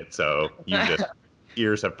free shit. So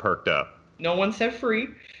ears have perked up. No one said free.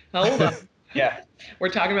 Hold on. Yeah. We're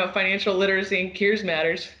talking about financial literacy, and Kears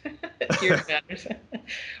matters. Kears matters.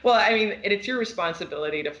 Well, I mean, it's your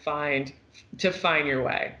responsibility to find your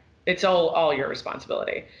way. It's all your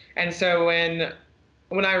responsibility. And so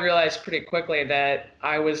when I realized pretty quickly that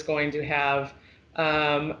I was going to have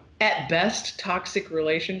at best toxic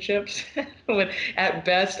relationships, at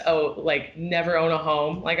best like never own a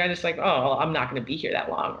home, like I just like, oh, I'm not going to be here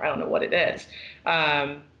that long, or I don't know what it is.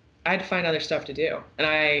 I had to find other stuff to do. And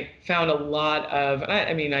I found a lot of,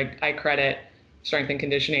 I credit strength and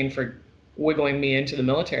conditioning for wiggling me into the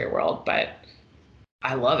military world, but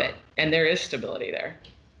I love it. And there is stability there.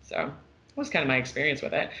 So that was kind of my experience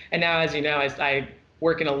with it. And now, as you know, I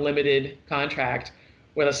work in a limited contract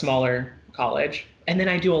with a smaller college. And then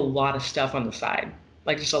I do a lot of stuff on the side,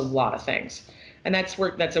 like just a lot of things. And that's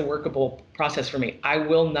a workable process for me. I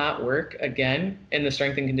will not work again in the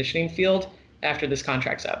strength and conditioning field after this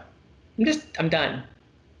contract's up. I'm done.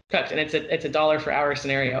 Cooked. And it's a dollar per hour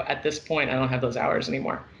scenario. At this point, I don't have those hours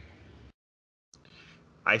anymore.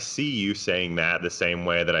 I see you saying that the same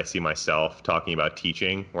way that I see myself talking about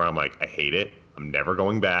teaching, where I'm like, I hate it. I'm never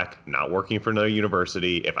going back, not working for another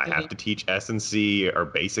university. If I have to teach S&C or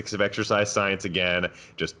basics of exercise science again,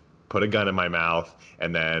 just put a gun in my mouth,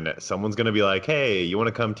 and then someone's going to be like, hey, you want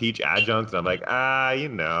to come teach adjunct? And I'm like,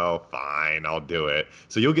 fine, I'll do it.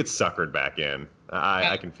 So you'll get suckered back in.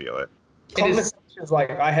 I can feel it. Conversations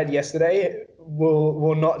like I had yesterday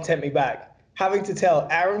will not tempt me back. Having to tell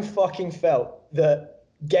Aaron fucking felt that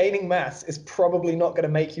gaining mass is probably not going to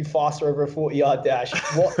make you faster over a 40-yard dash.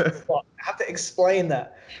 What the fuck? I have to explain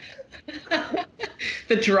that.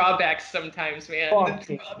 The drawbacks sometimes, man.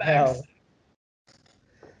 Fucking the drawbacks. hell.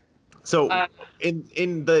 So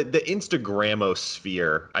in the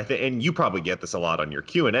Instagramosphere, I think, and you probably get this a lot on your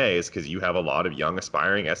Q&As because you have a lot of young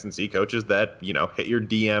aspiring S&C coaches that, hit your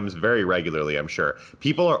DMs very regularly, I'm sure.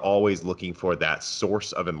 People are always looking for that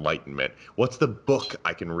source of enlightenment. What's the book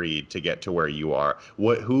I can read to get to where you are?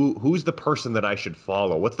 Who's the person that I should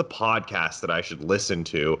follow? What's the podcast that I should listen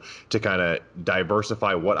to kind of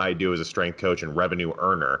diversify what I do as a strength coach and revenue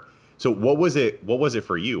earner? So what was it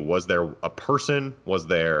for you? Was there a person? Was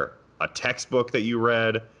there a textbook that you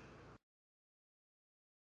read?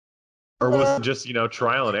 Or was it just,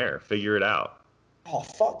 trial and error, figure it out? Oh,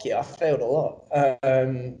 fuck yeah, I failed a lot.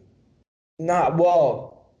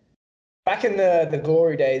 Well, back in the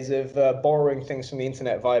glory days of borrowing things from the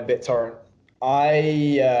internet via BitTorrent,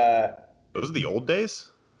 I, Those are the old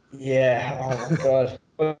days. yeah, oh my God.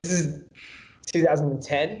 Well, this is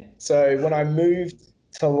 2010. So when I moved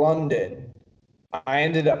to London, I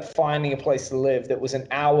ended up finding a place to live that was an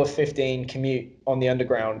hour 15 commute on the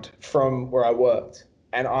underground from where I worked.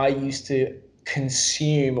 And I used to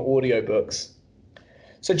consume audiobooks.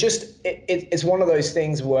 So it's one of those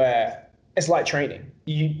things where it's like training.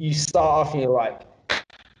 You start off and you're like,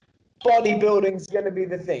 bodybuilding's going to be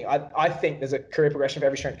the thing. I think there's a career progression for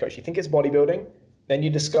every strength coach. You think it's bodybuilding, then you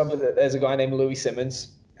discover that there's a guy named Louis Simmons,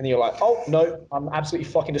 and you're like, oh no, I'm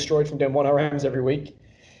absolutely fucking destroyed from doing 1 RMs every week.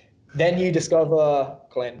 Then you discover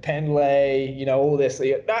Glenn Pendlay, all this. So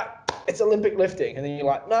that it's Olympic lifting, and then you're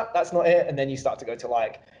like, no, that's not it. And then you start to go to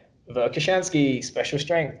like Verkhoshansky, special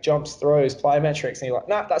strength, jumps, throws, plyometrics, and you're like,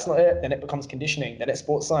 nah, that's not it. Then it becomes conditioning, then it's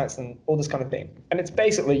sports science, and all this kind of thing. And it's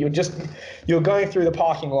basically you're going through the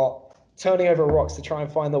parking lot, turning over rocks to try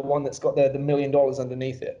and find the one that's got the $1 million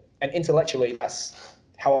underneath it. And intellectually, that's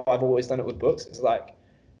how I've always done it with books. It's like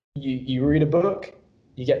you read a book,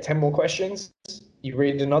 you get 10 more questions. You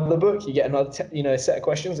read another book, you get another set of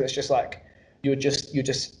questions. It's just like you're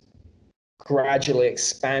just gradually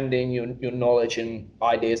expanding your knowledge and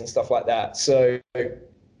ideas and stuff like that. So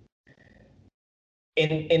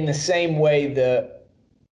in the same way that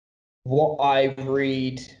what I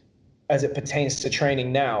read as it pertains to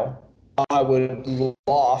training now, I would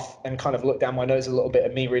laugh and kind of look down my nose a little bit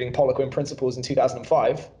at me reading Poliquin Principles in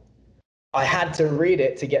 2005. I had to read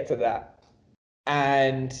it to get to that.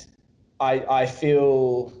 And I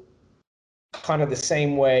feel kind of the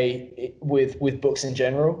same way with books in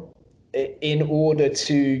general. In order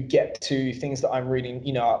to get to things that I'm reading,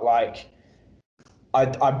 like I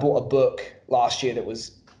bought a book last year that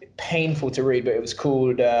was painful to read, but it was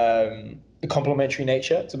called The Complementary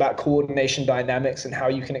Nature. It's about coordination dynamics and how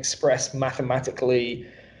you can express mathematically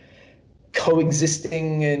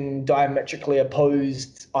coexisting and diametrically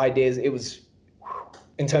opposed ideas. It was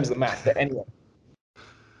in terms of the math, but anyway,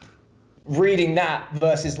 reading that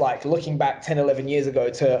versus like looking back 10, 11 years ago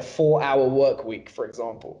to a 4 hour work week, for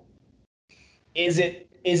example. Is it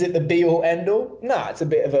the be all end all? Nah, it's a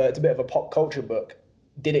bit of a pop culture book.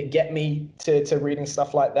 Did it get me to reading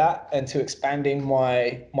stuff like that and to expanding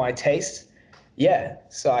my taste? Yeah.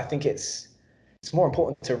 So I think it's more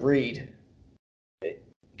important to read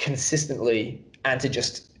consistently and to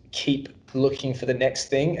just keep looking for the next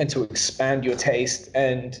thing and to expand your taste.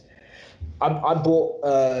 And I bought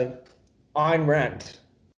Ayn Rand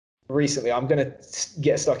recently. I'm going to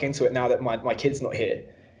get stuck into it now that my kid's not here.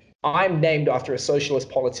 I'm named after a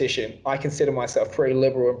socialist politician. I consider myself pretty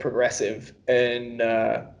liberal and progressive, and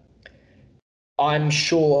I'm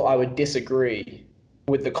sure I would disagree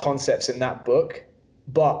with the concepts in that book,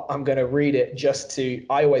 but I'm going to read it just to.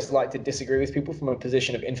 I always like to disagree with people from a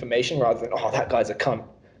position of information rather than, oh, that guy's a cunt.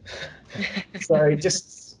 So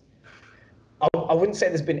just, I wouldn't say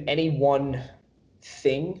there's been any one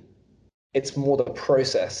thing. It's more the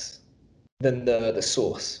process than the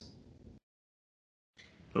source.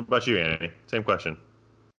 What about you, Annie? Same question.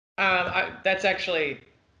 That's actually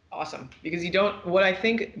awesome because you don't. What I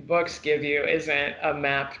think books give you isn't a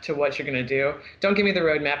map to what you're gonna do. Don't give me the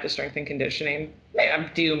roadmap to strength and conditioning. I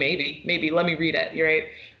do maybe. Let me read it. You're right.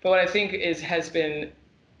 But what I think has been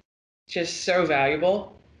just so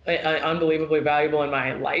valuable, unbelievably valuable in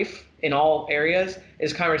my life in all areas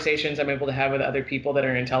is conversations I'm able to have with other people that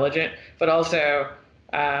are intelligent, but also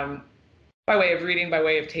by way of reading, by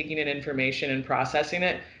way of taking in information and processing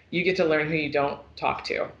it, you get to learn who you don't talk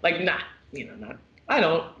to. Like not I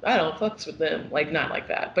don't fucks with them. Like not like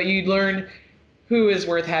that. But you learn who is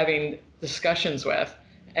worth having discussions with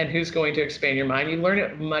and who's going to expand your mind. You learn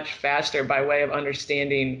it much faster by way of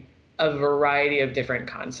understanding a variety of different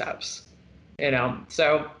concepts.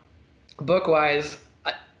 So book wise,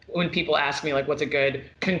 when people ask me like what's a good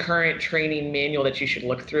concurrent training manual that you should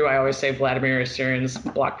look through, I always say Vladimir Surin's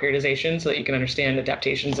block periodization so that you can understand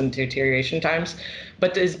adaptations and deterioration times.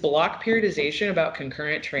 But is block periodization about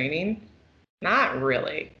concurrent training? Not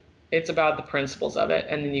really. It's about the principles of it,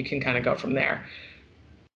 and then you can kind of go from there.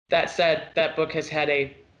 That said, that book has had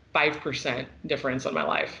a 5% difference on my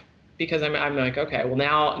life because I'm like, okay, well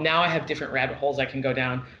now I have different rabbit holes I can go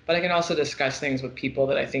down, but I can also discuss things with people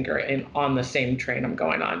that I think are on the same train I'm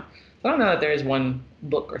going on. I don't know that there is one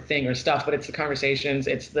book or thing or stuff, but it's the conversations,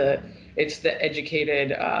 it's the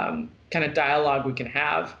educated kind of dialogue we can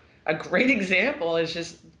have. A great example is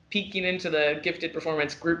just peeking into the gifted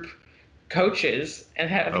performance group coaches and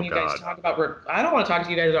having Oh, you guys God. talk about I don't want to talk to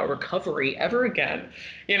you guys about recovery ever again,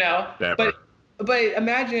 you know. Never. But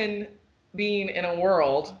imagine being in a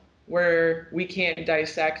world where we can't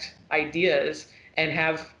dissect ideas and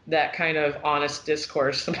have that kind of honest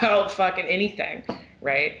discourse about fucking anything,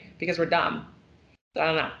 right? Because we're dumb. I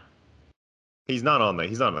don't know. He's not on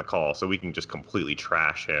the call, so we can just completely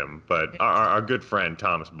trash him. But our good friend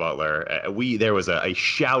Thomas Butler, there was a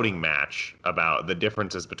shouting match about the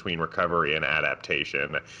differences between recovery and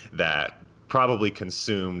adaptation that probably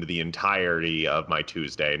consumed the entirety of my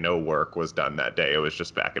Tuesday. No work was done that day. It was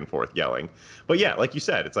just back and forth yelling. But yeah, like you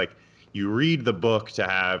said, it's like you read the book,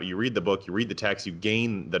 you read the text, you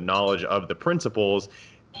gain the knowledge of the principles,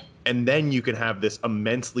 and then you can have this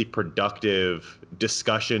immensely productive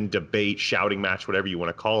discussion, debate, shouting match, whatever you want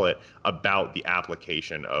to call it, about the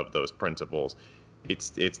application of those principles.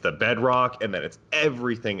 It's the bedrock, and then it's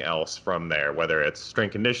everything else from there, whether it's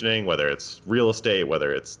strength conditioning, whether it's real estate,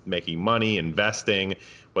 whether it's making money, investing,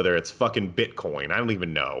 whether it's fucking Bitcoin. I don't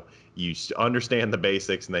even know. You understand the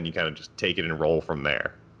basics, and then you kind of just take it and roll from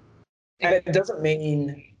there. And it doesn't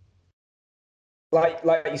mean, like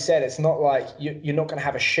you said, it's not like you're not going to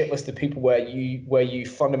have a shit list of people where you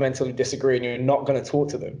fundamentally disagree and you're not going to talk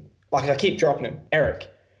to them. Like, I keep dropping him, Eric.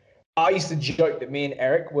 I used to joke that me and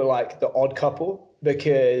Eric were like the odd couple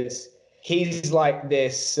because he's like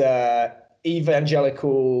this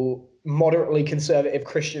evangelical, moderately conservative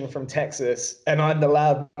Christian from Texas, and I'm the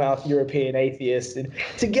loudmouth European atheist. And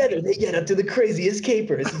together they get up to the craziest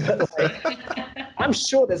capers. But like, I'm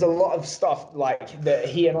sure there's a lot of stuff like that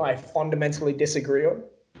he and I fundamentally disagree on.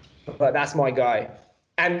 But that's my guy.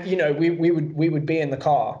 And you know, we would be in the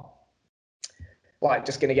car, like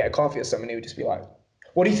just gonna get a coffee or something. He would just be like,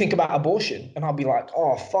 what do you think about abortion? And I'll be like,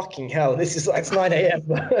 oh, fucking hell, this is like, it's 9 a.m.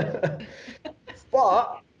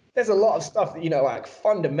 But there's a lot of stuff that, you know, like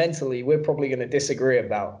fundamentally we're probably going to disagree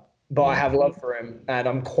about. But I have love for him and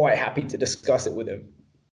I'm quite happy to discuss it with him.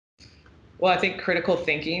 Well, I think critical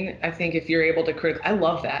thinking, I think if you're able to I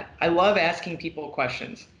love that. I love asking people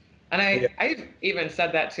questions. And I've even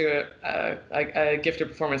said that to a gifted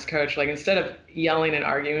performance coach. Like, instead of yelling and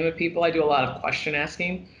arguing with people, I do a lot of question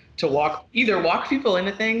asking to either walk people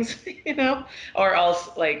into things, you know, or else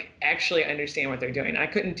like actually understand what they're doing. I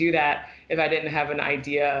couldn't do that if I didn't have an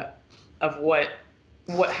idea of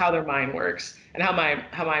how their mind works and how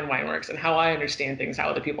my mind works and how I understand things, how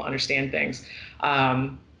other people understand things.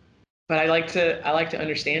 But I like to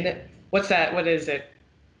understand it. What's that? What is it?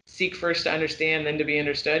 Seek first to understand, then to be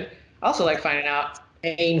understood. I also like finding out.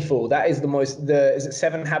 Painful. That is is it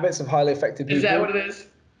 7 Habits of Highly Effective People? Is that what it is?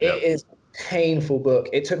 It is a painful book.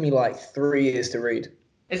 It took me like 3 years to read.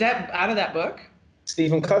 Is that out of that book?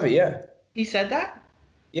 Stephen Covey, yeah. He said that?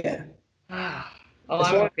 Yeah. Well,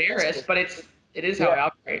 I'm embarrassed, but it is how I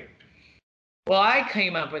operate. Well, I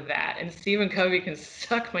came up with that, and Stephen Covey can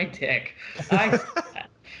suck my dick. But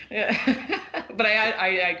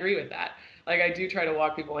I agree with that. Like, I do try to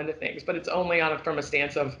walk people into things, but it's only from a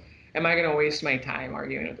stance of, am I going to waste my time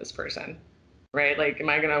arguing with this person? Right? Like, am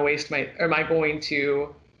I going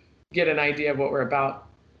to get an idea of what we're about?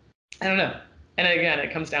 I don't know. And again,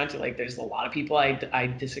 it comes down to, like, there's a lot of people I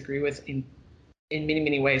disagree with in many,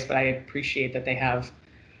 many ways, but I appreciate that they have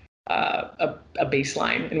a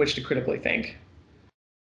baseline in which to critically think.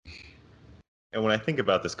 And when I think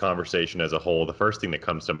about this conversation as a whole, the first thing that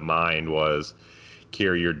comes to mind was,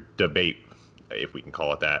 Kier, your debate, if we can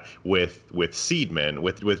call it that, with Seidman,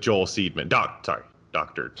 with Joel Seidman, Dr.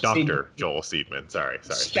 Joel Seidman, sorry,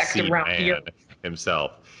 Seidman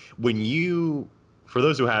himself. For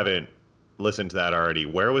those who haven't listened to that already,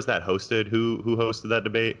 where was that hosted? Who hosted that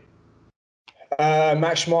debate?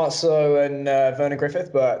 Max Schmartzo and Vernon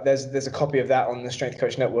Griffith, but there's a copy of that on the Strength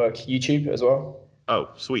Coach Network YouTube as well. Oh,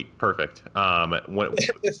 sweet, perfect.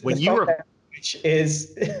 When you were, which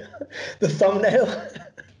is the thumbnail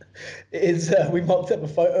is we mocked up a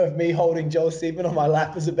photo of me holding Joel Seidman on my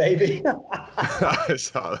lap as a baby. I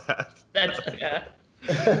saw that.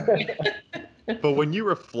 But when you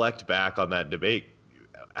reflect back on that debate,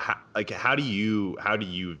 how do you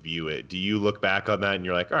view it? Do you look back on that and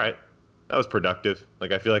you're like, all right, that was productive?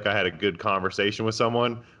 Like, I feel like I had a good conversation with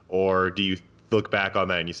someone, or do you look back on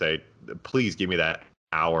that and you say, please give me that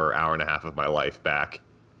hour and a half of my life back?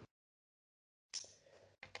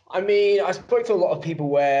 I mean, I spoke to a lot of people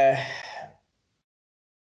where,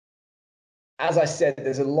 as I said,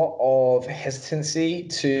 there's a lot of hesitancy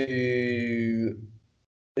to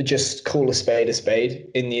just call a spade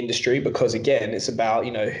in the industry, because again, it's about,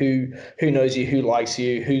 you know, who knows you, who likes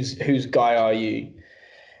you, whose guy are you,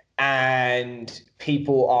 and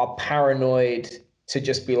people are paranoid to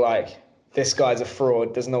just be like, this guy's a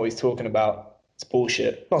fraud, doesn't know what he's talking about. It's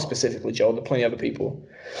bullshit. Not specifically Joel, but plenty of other people.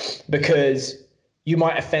 Because you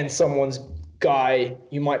might offend someone's guy,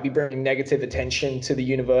 you might be bringing negative attention to the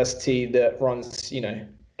university that runs,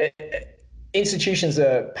 institutions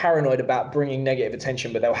are paranoid about bringing negative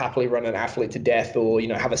attention, but they'll happily run an athlete to death or,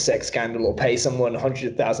 have a sex scandal or pay someone hundreds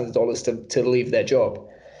of thousands of dollars to leave their job.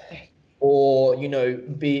 Or,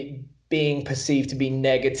 being perceived to be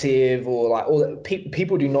negative or like all that.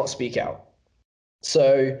 People do not speak out.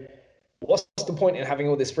 So what's the point in having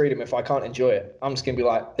all this freedom if I can't enjoy it? I'm just going to be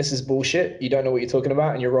like, this is bullshit. You don't know what you're talking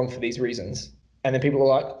about and you're wrong for these reasons. And then people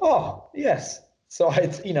are like, oh, yes. So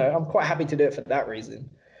I'm quite happy to do it for that reason.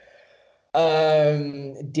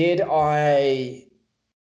 When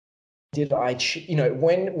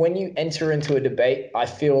you enter into a debate, I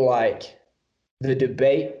feel like the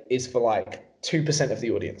debate is for like 2% of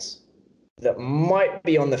the audience that might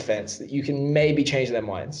be on the fence, that you can maybe change their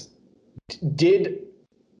minds. Did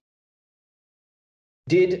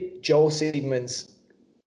Joel Seedman's,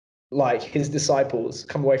 like, his disciples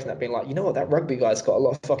come away from that being like, you know what, that rugby guy's got a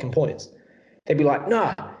lot of fucking points? They'd be like,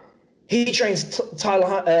 nah, he trains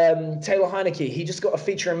Taylor Heineke. He just got a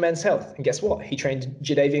feature in Men's Health. And guess what? He trained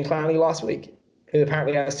Jadeveon Clowney last week, who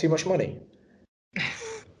apparently has too much money.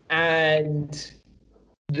 And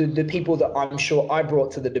the people that I'm sure I brought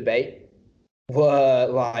to the debate were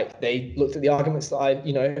like, they looked at the arguments that I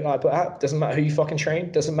put out. Doesn't matter who you fucking train.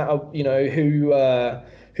 Doesn't matter,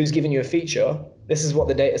 who's giving you a feature. This is what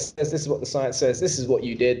the data says. This is what the science says. This is what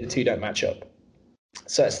you did. The two don't match up.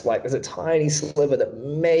 So it's like there's a tiny sliver that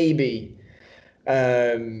maybe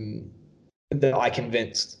that I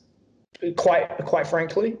convinced. Quite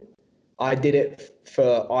frankly, I did it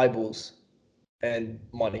for eyeballs and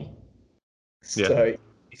money. Yeah. So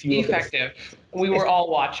if you effective, we were all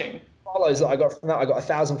watching. Follows that I got from that, I got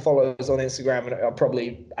 1,000 followers on Instagram, and I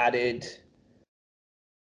probably added,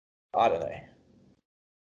 I don't know,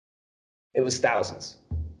 it was thousands.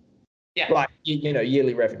 Yeah. Like,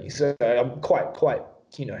 yearly revenue. So I'm quite,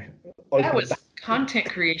 that was content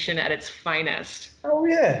creation at its finest. Oh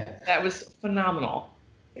yeah. That was phenomenal.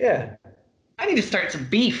 Yeah. I need to start some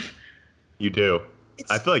beef. You do.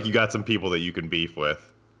 I feel like you got some people that you can beef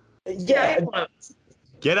with. Yeah.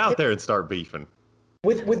 Get out there and start beefing.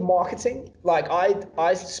 With marketing, like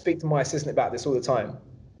I speak to my assistant about this all the time.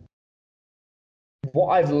 What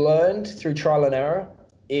I've learned through trial and error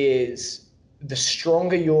is the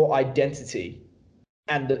stronger your identity,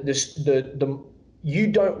 and the you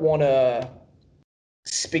don't want to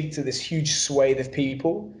speak to this huge swathe of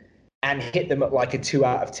people and hit them at like a 2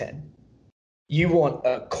 out of 10. You want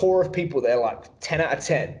a core of people that are like 10 out of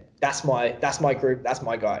 10. That's my group. That's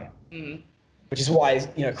my guy. Mm. Which is why,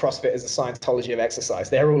 CrossFit is a Scientology of exercise.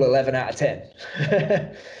 They're all 11 out of 10.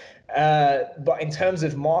 But in terms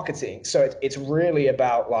of marketing, so it's really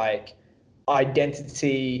about like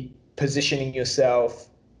identity, positioning yourself,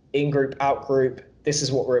 in-group, out-group. This is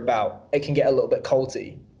what we're about. It can get a little bit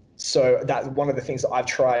culty. So that's one of the things that I've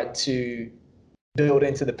tried to build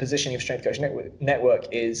into the positioning of Strength Coach Network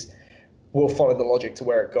is we'll follow the logic to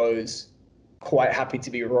where it goes. Quite happy to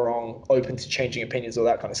be wrong, open to changing opinions, all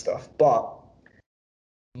that kind of stuff. But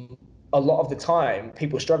a lot of the time,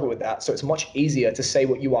 people struggle with that. So it's much easier to say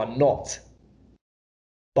what you are not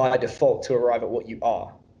by default to arrive at what you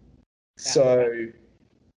are. Yeah. So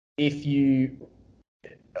if you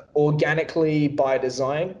organically, by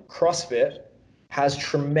design, CrossFit has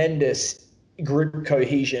tremendous group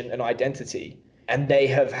cohesion and identity, and they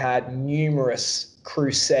have had numerous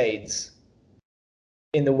crusades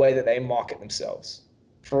in the way that they market themselves.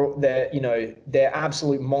 For they're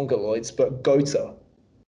absolute mongoloids, but GOATA.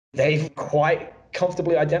 They've quite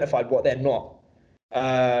comfortably identified what they're not.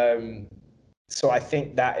 So I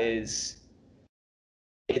think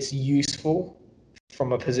it's useful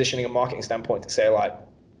from a positioning and marketing standpoint to say like,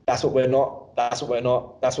 that's what we're not, that's what we're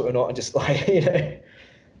not, that's what we're not, and just like,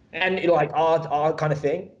 and like our kind of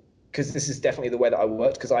thing, because this is definitely the way that I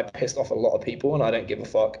worked, because I pissed off a lot of people and I don't give a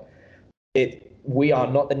fuck. We are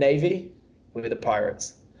not the Navy, we're the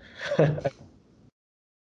pirates.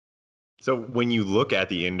 So when you look at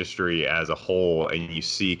the industry as a whole and you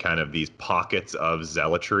see kind of these pockets of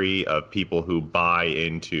zealotry of people who buy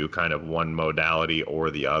into kind of one modality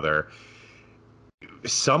or the other,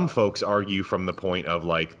 some folks argue from the point of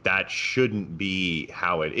like, that shouldn't be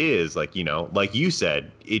how it is. Like, like you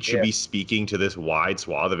said, it should be speaking to this wide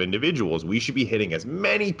swath of individuals. We should be hitting as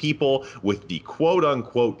many people with the quote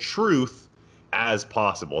unquote truth as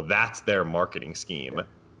possible. That's their marketing scheme.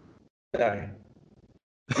 No.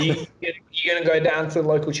 You're going to go down to the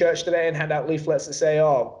local church today and hand out leaflets that say,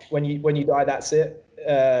 oh, when you die, that's it.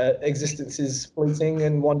 existence is fleeting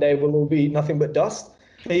and one day we'll all be nothing but dust.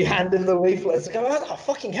 You hand him the leaflets and go, oh,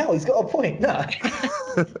 fucking hell, he's got a point. Nah.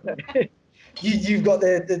 You've got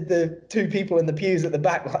the two people in the pews at the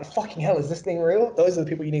back like, fucking hell, is this thing real? Those are the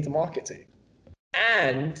people you need to market to.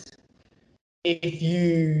 And if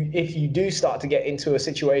you do start to get into a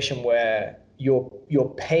situation where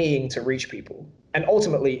you're paying to reach people, and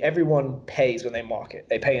ultimately everyone pays when they market.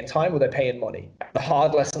 They pay in time or they pay in money. The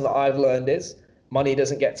hard lesson that I've learned is money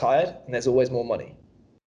doesn't get tired and there's always more money.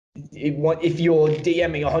 If you're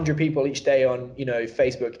DMing 100 people each day on,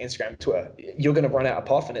 Facebook, Instagram, Twitter, you're going to run out of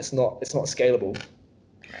puff and it's not scalable.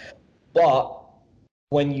 But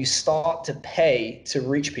when you start to pay to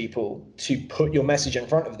reach people, to put your message in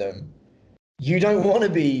front of them, you don't want to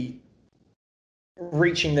be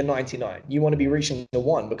reaching the 99. You want to be reaching the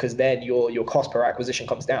 1, because then your cost per acquisition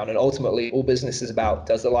comes down. And ultimately, all business is about,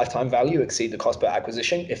 does the lifetime value exceed the cost per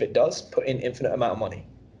acquisition? If it does, put in infinite amount of money.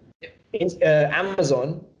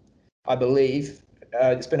 Amazon, I believe,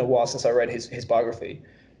 it's been a while since I read his biography.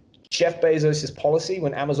 Jeff Bezos' policy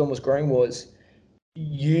when Amazon was growing was,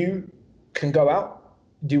 you can go out,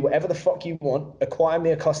 do whatever the fuck you want, acquire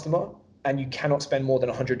me a customer, and you cannot spend more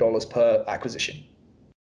than $100 per acquisition.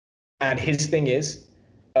 And his thing is,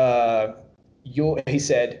 he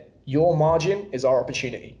said, your margin is our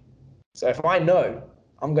opportunity. So if I know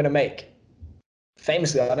I'm going to make,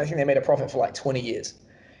 famously, I don't think they made a profit for like 20 years.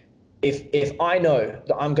 If I know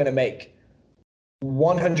that I'm going to make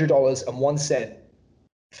 $100.01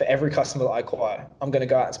 for every customer that I acquire, I'm going to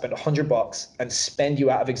go out and spend $100 and spend you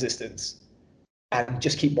out of existence and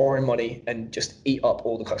just keep borrowing money and just eat up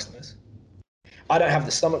all the customers. I don't have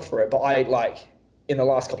the stomach for it, but in the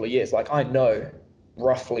last couple of years, I know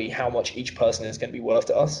roughly how much each person is going to be worth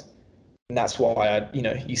to us. And that's why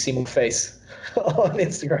you see my face on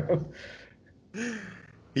Instagram.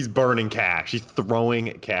 He's burning cash. He's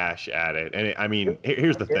throwing cash at it. And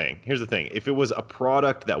here's the thing. If it was a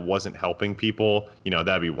product that wasn't helping people,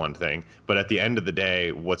 that'd be one thing. But at the end of the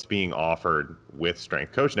day, what's being offered with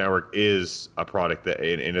Strength Coach Network is a product that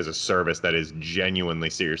and is a service that is genuinely,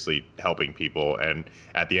 seriously helping people. And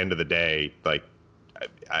at the end of the day,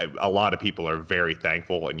 a lot of people are very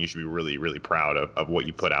thankful, and you should be really, really proud of what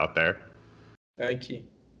you put out there. Thank you.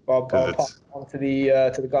 I'll pass on to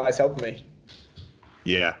the guys helping me.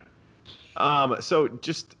 Yeah. So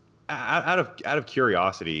just out of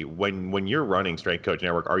curiosity, when you're running Strength Coach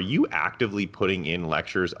Network, are you actively putting in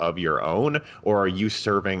lectures of your own, or are you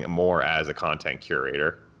serving more as a content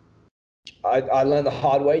curator? I learned the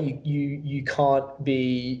hard way. You can't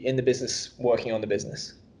be in the business working on the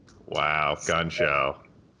business. Wow, gun show.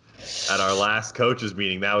 At our last coaches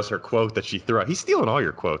meeting, that was her quote that she threw out. He's stealing all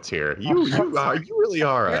your quotes here. You really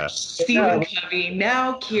are Stephen Covey,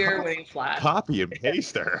 now Kier winning flash. Copy and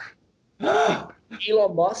paster.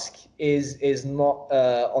 Elon Musk is not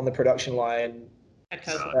on the production line,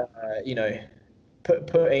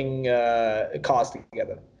 putting cars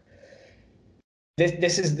together.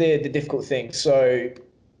 This is the difficult thing. So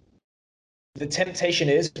the temptation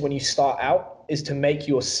is, when you start out, is to make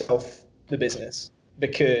yourself the business,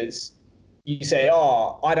 because you say,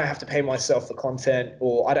 oh, I don't have to pay myself for content,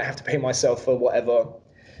 or I don't have to pay myself for whatever,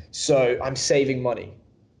 so I'm saving money.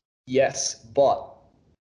 Yes, but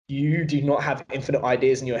you do not have infinite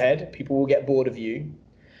ideas in your head. People will get bored of you.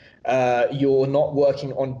 You're not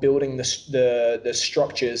working on building the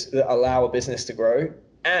structures that allow a business to grow.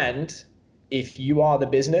 And if you are the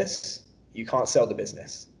business, you can't sell the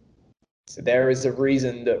business. So there is a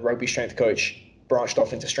reason that Rugby Strength Coach branched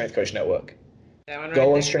off into Strength Coach Network.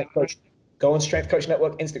 Go on Strength Coach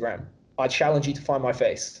Network Instagram. I challenge you to find my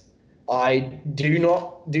face. I do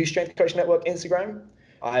not do Strength Coach Network Instagram.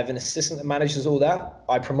 I have an assistant that manages all that.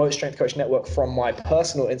 I promote Strength Coach Network from my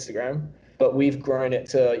personal Instagram, but we've grown it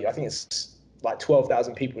to, I think it's like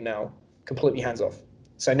 12,000 people now, completely hands off.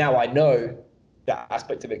 So now I know that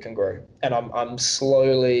aspect of it can grow, and I'm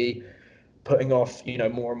slowly putting off,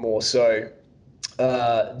 more and more. So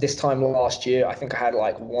this time last year, I think I had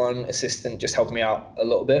like one assistant just helping me out a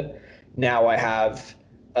little bit. Now I have,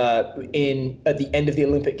 at the end of the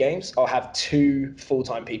Olympic Games, I'll have 2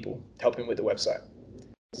 full-time people helping with the website.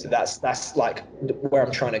 So that's like where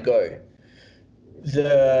I'm trying to go.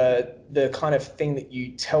 The kind of thing that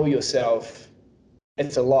you tell yourself,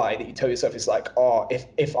 it's a lie that you tell yourself, is like, oh,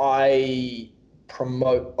 if I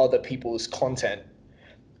promote other people's content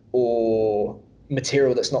or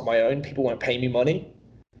material that's not my own, people won't pay me money.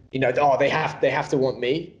 They have to want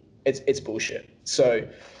me. It's bullshit. So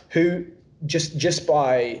who just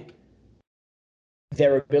by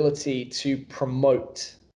their ability to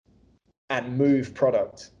promote and move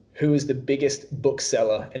product, who is the biggest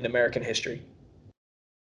bookseller in American history?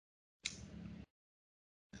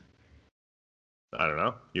 I don't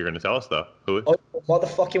know. You're gonna tell us though. Who? Oh,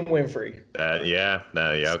 motherfucking Winfrey. Yeah.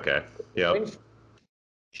 No. Yeah. Okay. Yep.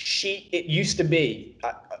 It used to be,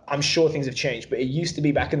 I'm sure things have changed, but it used to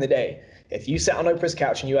be back in the day, if you sat on Oprah's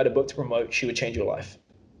couch and you had a book to promote, she would change your life.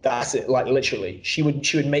 That's it. Like literally, she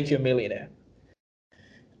would make you a millionaire.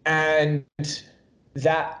 And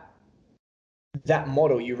that that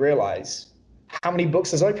model, you realize, how many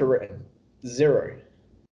books has Oprah written? Zero.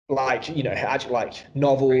 Like, actually, like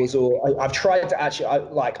novels, or I've tried to actually,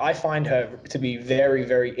 I find her to be very,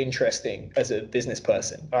 very interesting as a business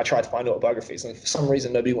person. I tried to find autobiographies, and for some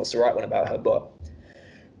reason, nobody wants to write one about her. But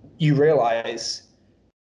you realize,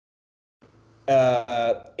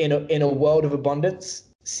 in a world of abundance,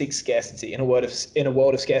 seek scarcity. In a world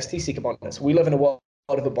of scarcity, seek abundance. We live in a world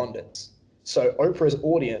of abundance. So Oprah's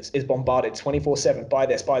audience is bombarded 24/7. Buy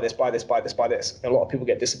this, buy this, buy this, buy this, buy this. And a lot of people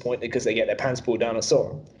get disappointed because they get their pants pulled down and so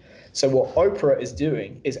on. So what Oprah is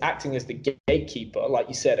doing is acting as the gatekeeper, like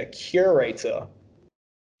you said, a curator,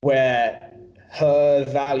 where her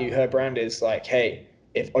value, her brand is like, hey,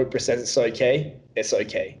 if Oprah says it's okay, it's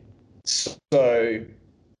okay. So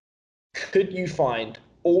could you find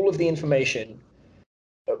all of the information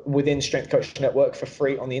within Strength Coach Network for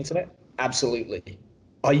free on the internet? Absolutely.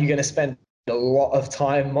 Are you going to spend a lot of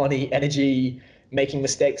time, money, energy, making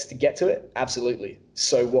mistakes to get to it? Absolutely.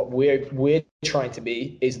 So what we're trying to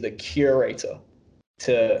be is the curator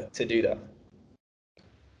to do that.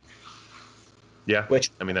 Yeah.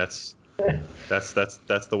 I mean, that's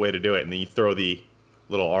the way to do it. And then you throw the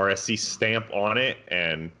little RSC stamp on it,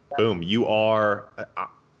 and boom, you are.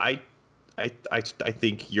 I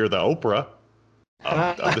think you're the Oprah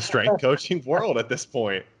of the strength coaching world at this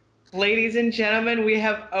point. Ladies and gentlemen, we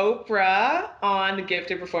have Oprah on the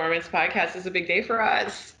Gifted Performance podcast. It's a big day for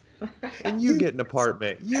us. And you get an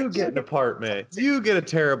apartment. You get an apartment. You get a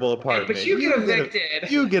terrible apartment. But you get evicted.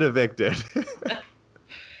 You get evicted.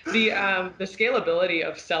 The scalability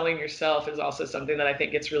of selling yourself is also something that I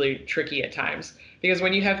think gets really tricky at times, because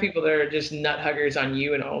when you have people that are just nut huggers on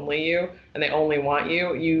you and only you, and they only want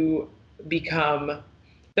you, you become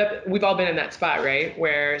that. We've all been in that spot, right?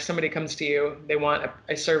 Where somebody comes to you, they want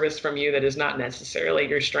a service from you that is not necessarily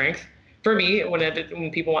your strength. For me,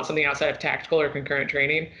 when people want something outside of tactical or concurrent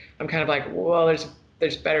training, I'm kind of like, well,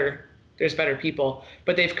 there's better people,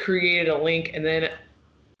 but they've created a link, and then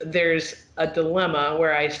there's a dilemma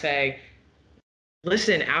where I say,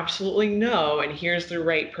 listen, absolutely no, and here's the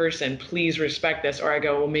right person, please respect this. Or I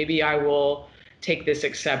go, well, maybe I will take this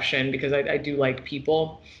exception because I do like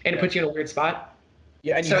people, and it puts you in a weird spot.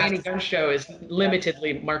 Yeah, and so any gun show is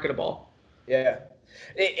limitedly marketable. Yeah,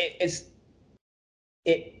 it's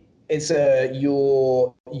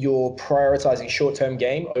you're prioritizing short-term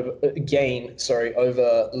gain over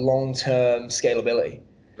long-term scalability.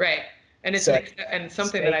 Right. And it's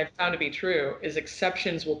something that I've found to be true is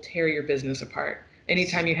exceptions will tear your business apart.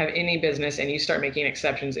 Anytime you have any business and you start making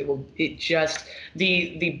exceptions, the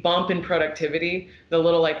bump in productivity, the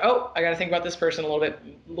little like, oh, I got to think about this person a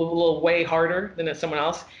little way harder than someone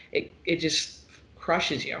else. It just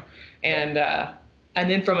crushes you. And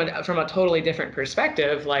then from a totally different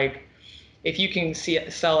perspective, like if you can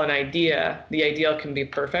sell an idea, the ideal can be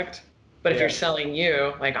perfect. But if you're selling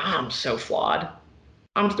you, like, oh, I'm so flawed.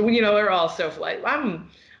 They're all so like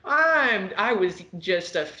I was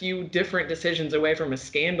just a few different decisions away from a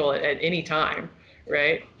scandal at any time,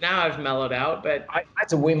 right? Now I've mellowed out, but I had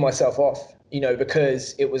to wean myself off,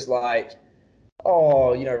 because it was like,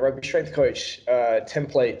 oh, rugby strength coach,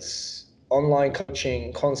 templates, online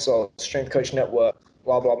coaching, consult, strength coach network,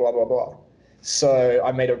 blah, blah, blah, blah, blah. So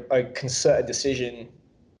I made a concerted decision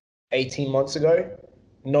 18 months ago,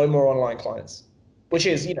 no more online clients, which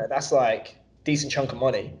is, that's like decent chunk of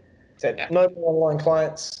money. Said no more online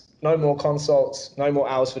clients, no more consults, no more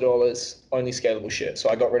hours for dollars, only scalable shit. So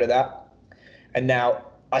I got rid of that. And now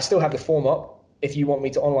I still have the form up. If you want me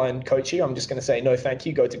to online coach you, I'm just going to say no, thank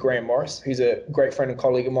you. Go to Graham Morris, who's a great friend and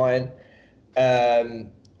colleague of mine. I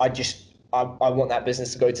want that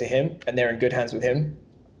business to go to him, and they're in good hands with him.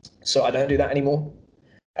 So I don't do that anymore.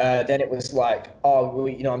 Then it was like, oh,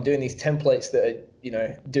 I'm doing these templates that are,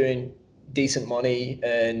 doing decent money,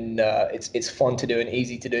 and it's fun to do and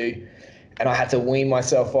easy to do, and I had to wean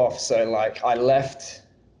myself off. So like I left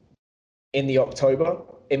in the October,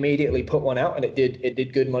 immediately put one out, and it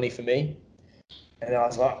did good money for me. And I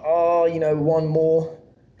was like, oh, one more,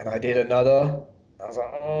 and I did another. I was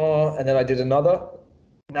like, oh, and then I did another.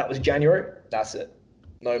 And that was January. That's it.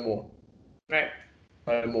 No more. Right.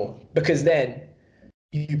 No more. Because then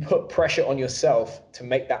you put pressure on yourself to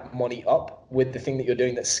make that money up with the thing that you're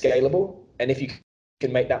doing that's scalable. And if you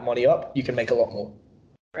can make that money up, you can make a lot more.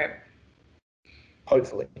 Right.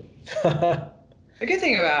 Hopefully. The good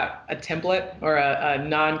thing about a template or a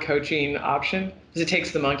non-coaching option is it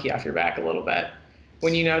takes the monkey off your back a little bit.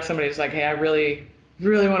 When you know somebody's like, hey, I really,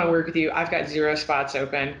 really want to work with you. I've got 0 spots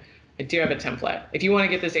open. I do have a template. If you want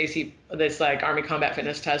to get this like Army Combat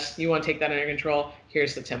Fitness test, you want to take that under control,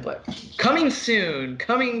 here's the template. Coming soon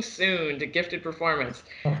to Gifted Performance.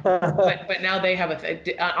 But now they have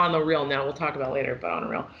on the real now, we'll talk about later, but on the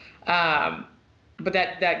real. But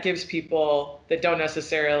that gives people that don't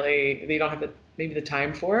necessarily, they don't have maybe the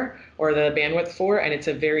time for or the bandwidth for, and it's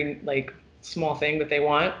a very like small thing that they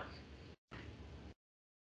want,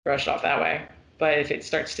 brushed off that way. But if it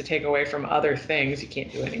starts to take away from other things, you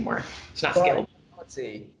can't do it anymore. It's not scalable. Let's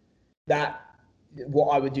see. What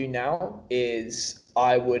I would do now is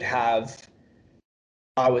I would turn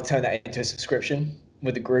that into a subscription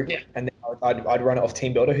with the group, and then I'd run it off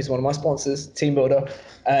TeamBuildr, who's one of my sponsors, TeamBuildr,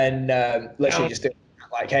 and literally just do it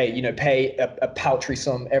like, hey, pay a paltry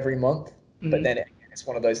sum every month, but then it's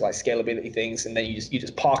one of those like scalability things, and then you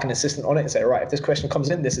just park an assistant on it and say, right, if this question comes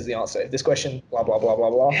in, this is the answer. If this question, blah blah blah blah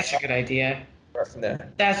blah. That's a good idea. Right from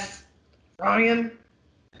there. That's Ryan.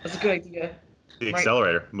 That's a good idea. The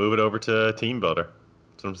accelerator, move it over to TeamBuildr.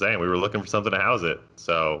 That's what I'm saying. We were looking for something to house it.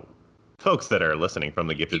 So, folks that are listening from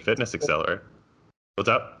the Gifted Fitness Accelerator, what's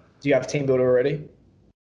up? Do you have TeamBuildr already?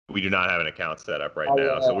 We do not have an account set up right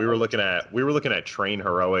now. So we were looking at Train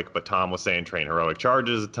Heroic, but Tom was saying Train Heroic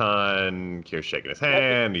charges a ton. Kier's shaking his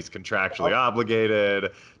hand. He's contractually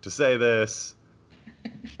obligated to say this.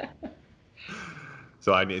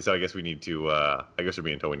 So I guess we need to. I guess we're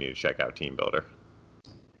being told we need to check out TeamBuildr.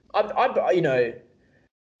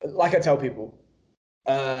 Like I tell people,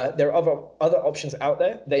 there are other options out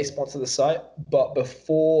there. They sponsor the site, but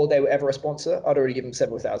before they were ever a sponsor, I'd already given them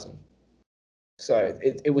several thousand. So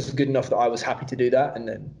it was good enough that I was happy to do that, and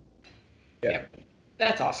then yeah.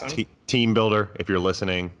 That's awesome. TeamBuildr, if you're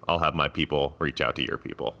listening, I'll have my people reach out to your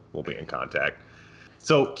people. We'll be in contact.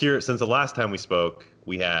 So Kier, since the last time we spoke,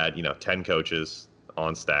 we had 10 coaches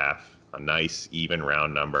on staff, a nice even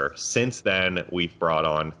round number. Since then, we've brought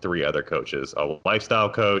on 3 other coaches, a lifestyle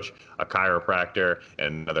coach, a chiropractor,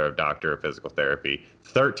 and another doctor of physical therapy.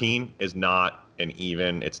 13 is not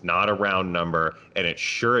it's not a round number, and it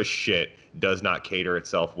sure as shit does not cater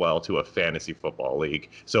itself well to a fantasy football league.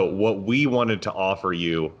 So what we wanted to offer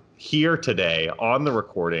you here today on the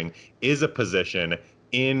recording is a position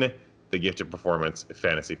in the Gifted Performance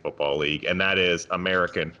Fantasy Football League, and that is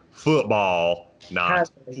American football, not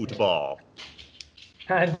football.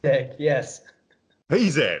 Handshake, yes.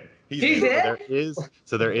 He's in.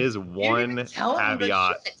 So there is one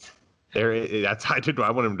caveat.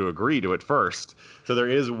 I want him to agree to it first. So there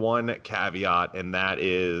is one caveat, and that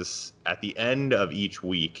is at the end of each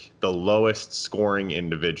week, the lowest scoring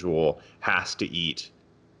individual has to eat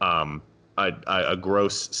a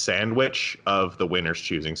gross sandwich of the winner's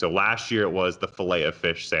choosing. So last year it was the filet of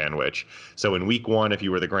fish sandwich. So in week 1, if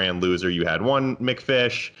you were the grand loser, you had 1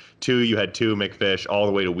 McFish, 2, you had 2 McFish, all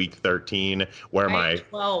the way to week 13, where my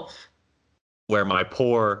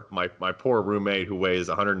poor roommate who weighs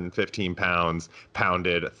 115 pounds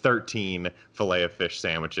pounded 13 filet of fish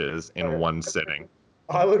sandwiches in one sitting.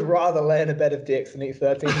 I would rather lay in a bed of dicks than eat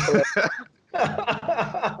 13 filet.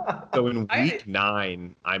 So in week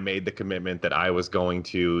 9, I made the commitment that I was going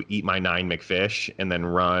to eat my 9 McFish and then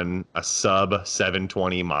run a sub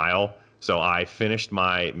 720 mile. So I finished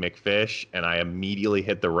my McFish and I immediately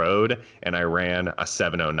hit the road and I ran a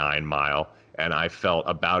 709 mile. And I felt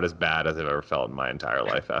about as bad as I've ever felt in my entire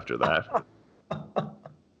life after that.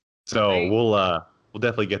 So we'll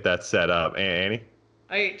definitely get that set up. Annie?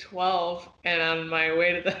 I ate 12, and on my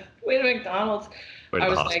way to McDonald's, I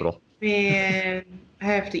was hospital. like, man, I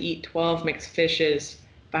have to eat 12 McFishes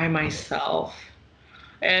by myself.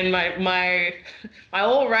 And my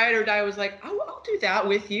old ride or die was like, oh, I'll do that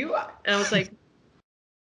with you. And I was like,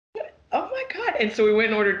 oh my God. And so we went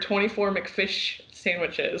and ordered 24 McFish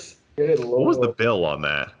sandwiches. What was the bill on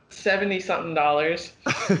that? $70-something.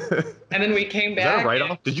 And then we came back. Is that a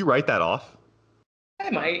write-off? Did you write that off? I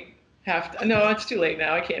might have to. No, it's too late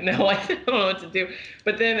now. I can't know. I don't know what to do.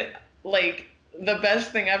 But then, like, the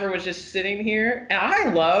best thing ever was just sitting here. And I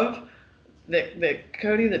love that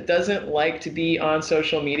Cody, that doesn't like to be on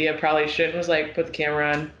social media, probably shouldn't, was like, put the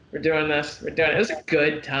camera on. We're doing this. We're doing it. It was a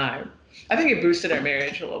good time. I think it boosted our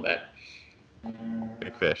marriage a little bit.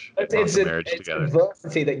 Big fish. It's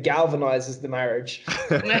adversity that galvanizes the marriage.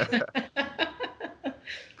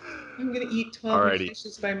 I'm going to eat 12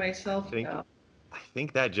 fishes by myself now. I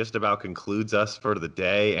think that just about concludes us for the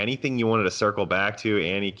day. Anything you wanted to circle back to,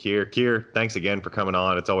 Annie, Kier? Kier, thanks again for coming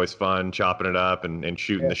on. It's always fun chopping it up and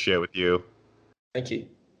shooting the shit with you. Thank you.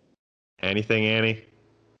 Anything, Annie?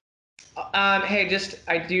 Hey,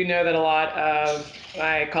 I do know that a lot of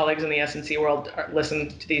my colleagues in the S&C world listen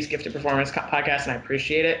to these Gifted Performance podcasts, and I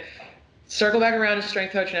appreciate it. Circle back around to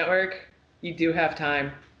Strength Coach Network. You do have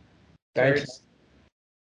time. Thank you.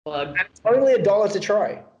 Plug. It's only $1 to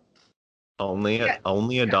try. Only Yeah.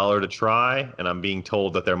 $1 to try, and I'm being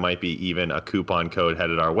told that there might be even a coupon code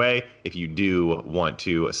headed our way if you do want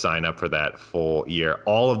to sign up for that full year.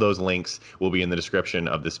 All of those links will be in the description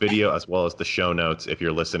of this video, as well as the show notes if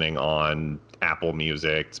you're listening on Apple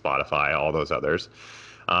Music, Spotify, all those others.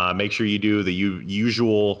 Make sure you do the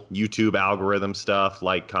usual YouTube algorithm stuff,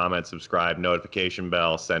 like, comment, subscribe, notification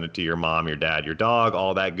bell, send it to your mom, your dad, your dog,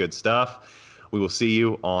 all that good stuff. We will see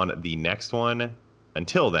you on the next one.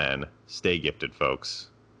 Until then, stay gifted, folks.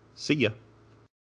 See ya.